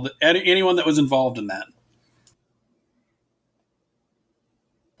to all of anyone that was involved in that.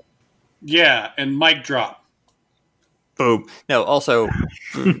 Yeah, and mic drop. Boom. No, also,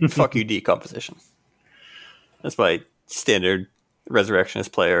 fuck you, decomposition. That's my standard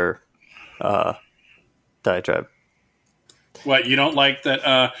Resurrectionist player diatribe. What, you don't like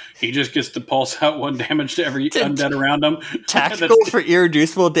that he just gets to pulse out 1 damage to every undead around him? Tactical for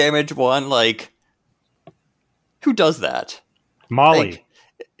irreducible damage 1, like, who does that? Molly. Like,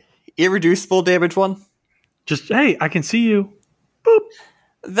 irreducible damage 1? Just, hey, I can see you. Boop.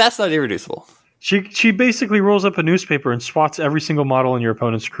 That's not irreducible. She basically rolls up a newspaper and swats every single model in your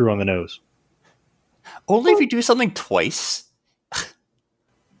opponent's crew on the nose. Only if you do something twice.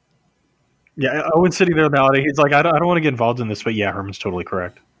 Yeah, Owen's sitting there validating. He's like, I don't want to get involved in this, but yeah, Herman's totally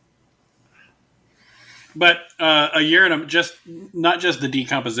correct. But a year and not just the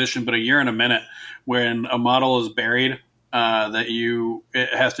decomposition, but a year and a minute when a model is buried that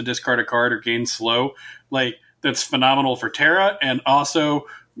it has to discard a card or gain slow, like that's phenomenal for Terra and also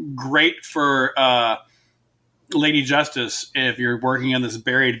great for Lady Justice if you're working in this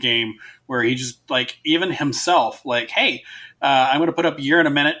buried game where he just like even himself like, hey, I'm going to put up a year and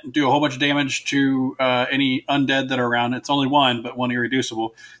a minute and do a whole bunch of damage to any undead that are around. It's only 1, but 1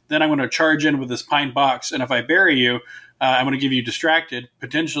 irreducible. Then I'm going to charge in with this pine box, and if I bury you, I'm going to give you distracted,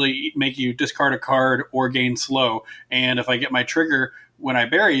 potentially make you discard a card or gain slow. And if I get my trigger when I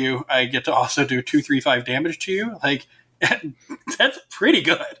bury you, I get to also do 2, 3, 5 damage to you. Like that's pretty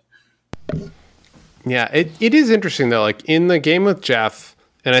good. Yeah, it is interesting though. Like in the game with Jeff,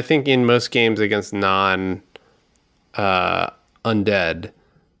 and I think in most games against non undead,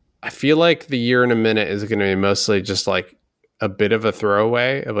 I feel like the year and a minute is going to be mostly just like a bit of a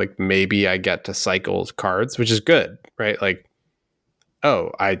throwaway of like maybe I get to cycle cards, which is good, right? Like,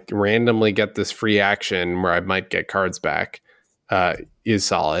 oh, I randomly get this free action where I might get cards back, is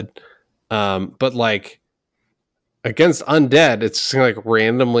solid. But like against undead, it's just like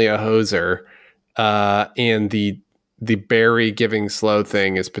randomly a hoser, and the berry giving slow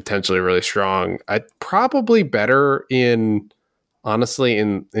thing is potentially really strong. I'd probably better honestly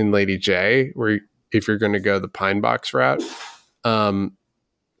in Lady J, where if you're going to go the pine box route,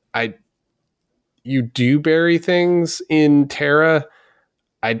 you do bury things in Terra.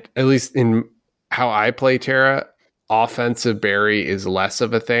 At least in how I play Terra, offensive bury is less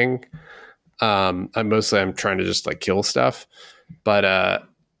of a thing. I'm trying to just like kill stuff, but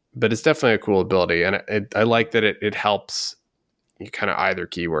it's definitely a cool ability, and I like that it helps you kind of either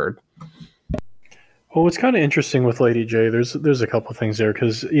keyword. Well, what's kind of interesting with Lady J, there's a couple things there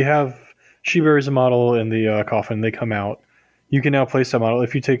because she buries a model in the coffin. They come out. You can now place that model.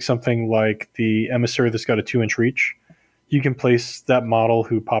 If you take something like the emissary that's got a 2-inch reach, you can place that model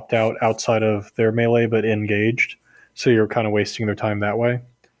who popped out outside of their melee but engaged. So you're kind of wasting their time that way.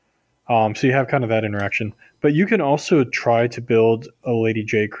 So you have kind of that interaction. But you can also try to build a Lady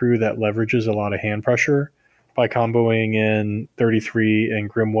J crew that leverages a lot of hand pressure by comboing in 33 and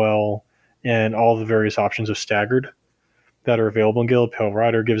Grimwell and all the various options of staggered that are available in Guild. Pale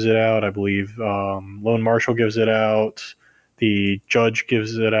Rider gives it out. I believe Lone Marshal gives it out. The Judge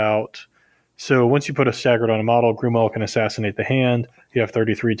gives it out. So once you put a staggered on a model, Grimwell can assassinate the hand. You have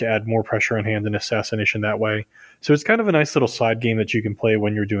 33 to add more pressure on hand and assassination that way. So it's kind of a nice little side game that you can play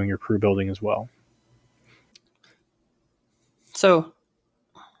when you're doing your crew building as well. So,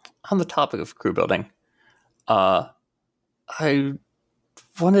 on the topic of crew building, I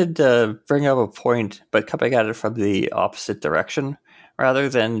wanted to bring up a point, but coming at it from the opposite direction. Rather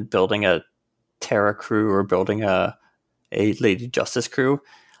than building a Terra crew or building a Lady Justice crew,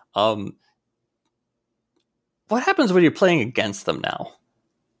 what happens when you're playing against them now?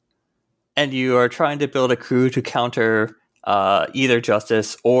 And you are trying to build a crew to counter either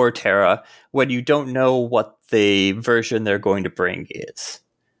Justice or Terra when you don't know what the version they're going to bring is.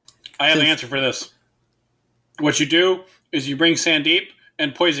 I have the answer for this. What you do is you bring Sandeep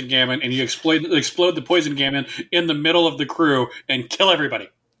and Poison Gammon, and you explode the Poison Gammon in the middle of the crew and kill everybody.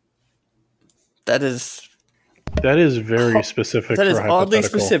 That is very specific. That is oddly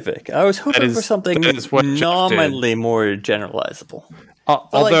specific. I was hoping for something nominally more generalizable.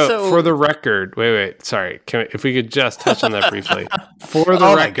 Although, for the record, wait, sorry. If we could just touch on that briefly. For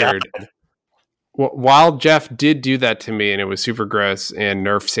the record, while Jeff did do that to me, and it was super gross, and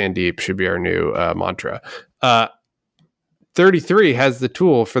nerf Sandeep should be our new mantra, 33 has the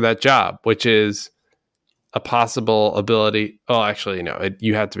tool for that job, which is a possible ability. Oh, actually, no.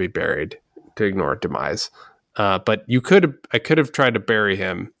 You have to be buried to ignore demise. But I could have tried to bury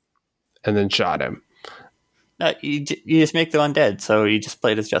him and then shot him. No, you just make them undead, so you just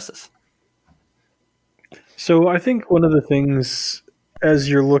played as Justice. So I think one of the things, as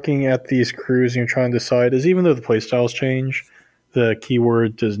you're looking at these crews and you're trying to decide, is even though the playstyles change, the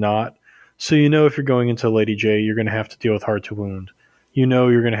keyword does not. So if you're going into Lady J, you're going to have to deal with Hard to Wound.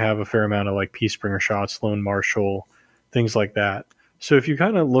 You're going to have a fair amount of like Peacebringer shots, Lone Marshal, things like that. So if you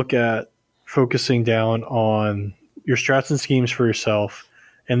kind of look at focusing down on your strats and schemes for yourself,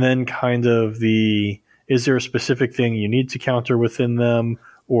 and then kind of is there a specific thing you need to counter within them,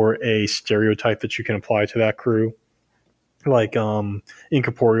 or a stereotype that you can apply to that crew, like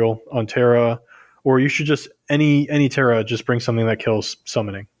Incorporeal on Terra, or you should just any Terra just bring something that kills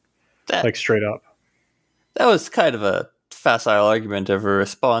summoning, like straight up. That was kind of a facile argument of a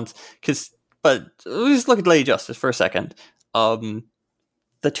response, but let's look at Lady Justice for a second.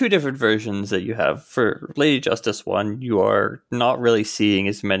 The two different versions that you have for Lady Justice 1, you are not really seeing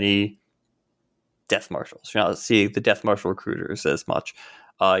as many Death Marshals. You're not seeing the Death Marshal recruiters as much.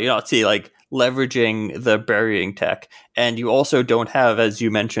 You're not seeing like leveraging the burying tech, and you also don't have, as you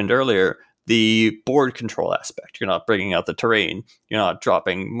mentioned earlier, the board control aspect. You're not bringing out the terrain. You're not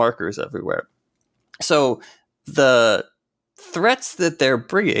dropping markers everywhere. So the threats that they're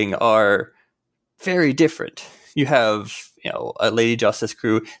bringing are very different. You have, a Lady Justice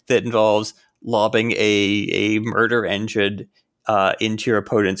crew that involves lobbing a murder engine into your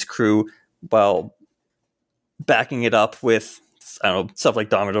opponent's crew while backing it up with, stuff like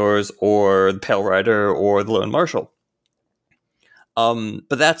Dominators or the Pale Rider or the Lone Marshal. But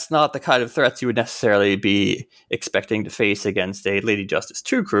that's not the kind of threats you would necessarily be expecting to face against a Lady Justice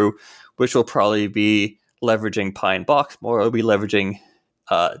 2 crew, which will probably be leveraging Pine Box more. It'll be leveraging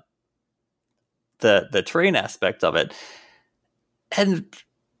the terrain aspect of it. And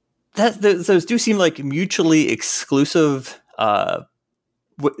those do seem like mutually exclusive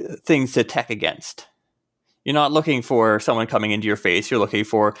things to tech against. You're not looking for someone coming into your face. You're looking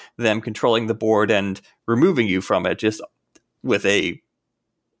for them controlling the board and removing you from it just with a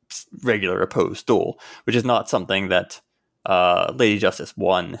regular opposed duel, which is not something that Lady Justice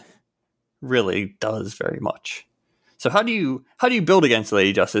 1 really does very much. So how do you build against the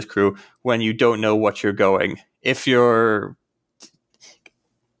Lady Justice crew when you don't know what you're going? If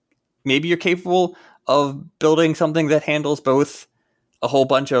maybe you're capable of building something that handles both a whole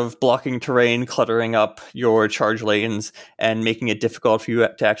bunch of blocking terrain, cluttering up your charge lanes, and making it difficult for you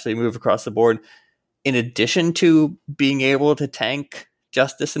to actually move across the board, in addition to being able to tank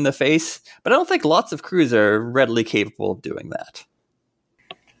Justice in the face. But I don't think lots of crews are readily capable of doing that.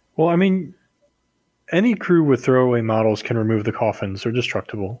 Well, I mean, any crew with throwaway models can remove the coffins. They're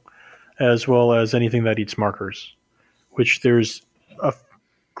destructible, as well as anything that eats markers, which there's a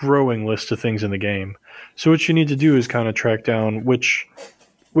growing list of things in the game. So what you need to do is kind of track down which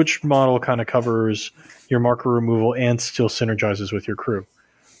model kind of covers your marker removal and still synergizes with your crew.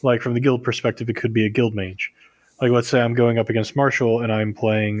 Like from the guild perspective, it could be a guild mage. Like let's say I'm going up against Marshall and I'm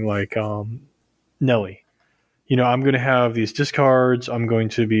playing like Nelly. I'm going to have these discards. I'm going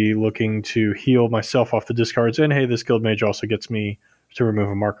to be looking to heal myself off the discards. And hey, this guild mage also gets me to remove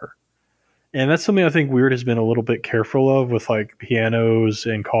a marker. And that's something I think Weird has been a little bit careful of with like pianos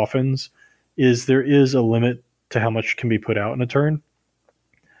and coffins, is there is a limit to how much can be put out in a turn.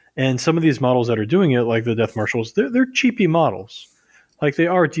 And some of these models that are doing it, like the Death Marshals, they're cheapy models. Like they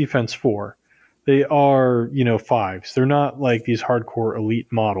are defense 4. They are, 5s. They're not like these hardcore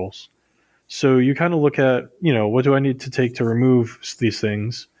elite models. So you kind of look at, what do I need to take to remove these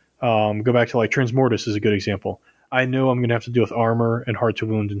things? Go back to like Transmortis is a good example. I know I'm going to have to deal with armor and Hard to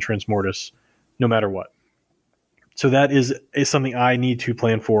Wound and Transmortis no matter what. So that is something I need to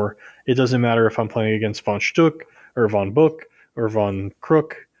plan for. It doesn't matter if I'm playing against Von Stuck or Von Book or Von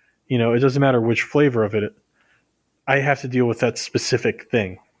Crook. It doesn't matter which flavor of it. I have to deal with that specific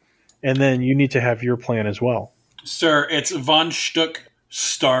thing. And then you need to have your plan as well. Sir, it's Von Stuck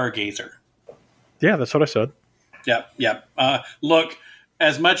Stargazer. Yeah, that's what I said. Yep. Look,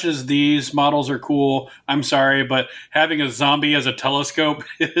 as much as these models are cool, I'm sorry, but having a zombie as a telescope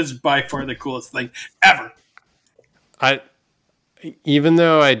is by far the coolest thing ever. Even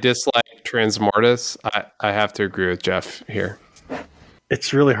though I dislike Transmortis, I have to agree with Jeff here.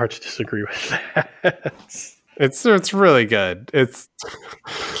 It's really hard to disagree with that. It's really good.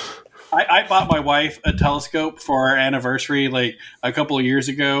 I bought my wife a telescope for our anniversary like a couple of years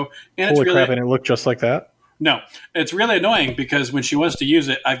ago. And Holy it's really, crap, and it looked just like that? No, it's really annoying because when she wants to use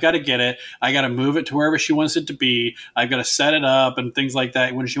it, I've got to get it. I got to move it to wherever she wants it to be. I've got to set it up and things like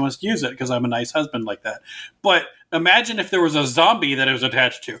that when she wants to use it because I'm a nice husband like that. But imagine if there was a zombie that it was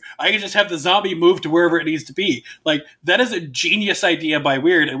attached to. I could just have the zombie move to wherever it needs to be. Like, that is a genius idea by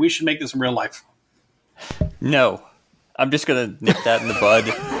Weird, and we should make this in real life. No. I'm just going to nip that in the bud.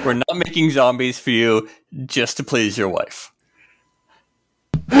 We're not making zombies for you just to please your wife.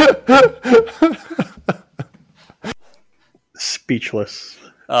 Speechless.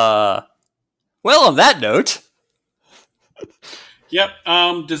 Well, on that note. Yep.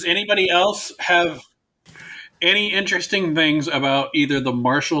 Does anybody else have any interesting things about either the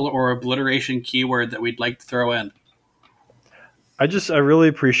marshal or obliteration keyword that we'd like to throw in? I really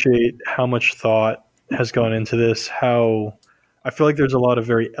appreciate how much thought has gone into this, how I feel like there's a lot of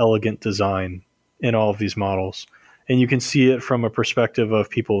very elegant design in all of these models. And you can see it from a perspective of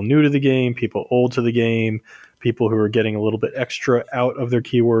people new to the game, people old to the game, people who are getting a little bit extra out of their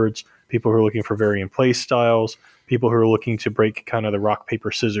keywords, people who are looking for variant play styles, people who are looking to break kind of the rock,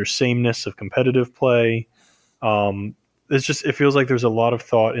 paper, scissors sameness of competitive play. It feels like there's a lot of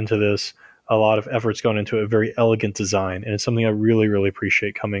thought into this, a lot of effort's gone into a very elegant design, and it's something I really, really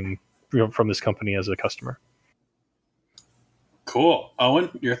appreciate coming from this company as a customer. Cool. Owen,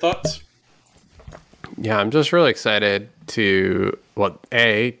 your thoughts? Yeah, I'm just really excited to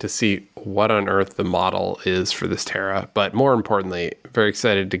see what on earth the model is for this Terra, but more importantly, very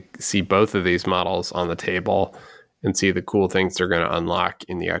excited to see both of these models on the table and see the cool things they're going to unlock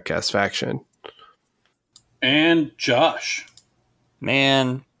in the Outcast faction. And Josh.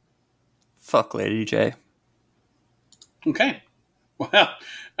 Man, fuck Lady J. Okay. Well,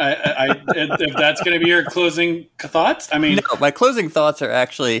 if that's going to be your closing thoughts, I mean... No, my closing thoughts are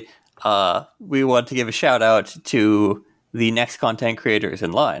actually, we want to give a shout out to the next content creators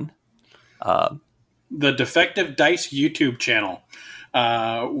in line. The Defective Dice YouTube channel.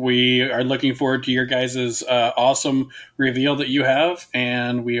 We are looking forward to your guys' awesome reveal that you have,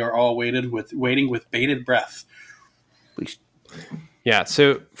 and we are all waiting with bated breath. Yeah,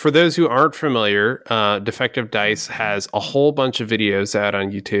 so for those who aren't familiar, Defective Dice has a whole bunch of videos out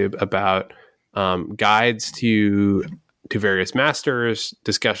on YouTube about guides to various masters,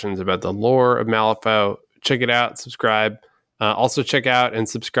 discussions about the lore of Malifaux. Check it out, subscribe. Also check out and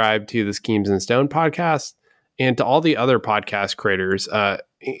subscribe to the Schemes and Stone podcast and to all the other podcast creators.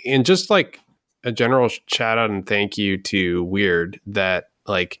 And just like a general shout out and thank you to Weird that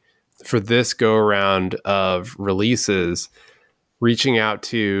like for this go around of releases, reaching out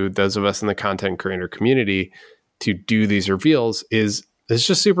to those of us in the content creator community to do these reveals is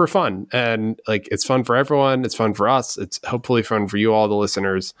just super fun. And like, it's fun for everyone. It's fun for us. It's hopefully fun for you all, the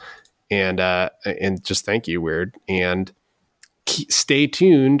listeners. And just thank you, Weird. And stay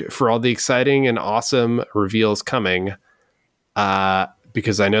tuned for all the exciting and awesome reveals coming.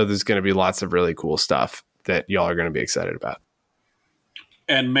 Because I know there's going to be lots of really cool stuff that y'all are going to be excited about.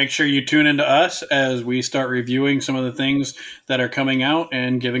 And make sure you tune into us as we start reviewing some of the things that are coming out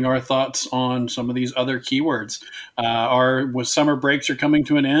and giving our thoughts on some of these other keywords. Our summer breaks are coming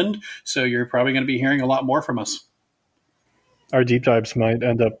to an end, so you're probably going to be hearing a lot more from us. Our deep dives might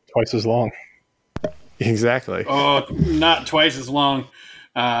end up twice as long. Exactly. Oh, not twice as long.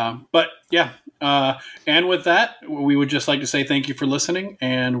 But yeah. And with that, we would just like to say thank you for listening,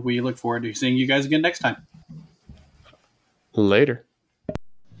 and we look forward to seeing you guys again next time. Later.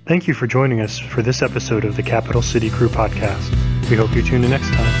 Thank you for joining us for this episode of the Capital City Crew podcast. We hope you tune in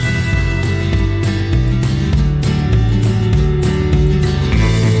next time.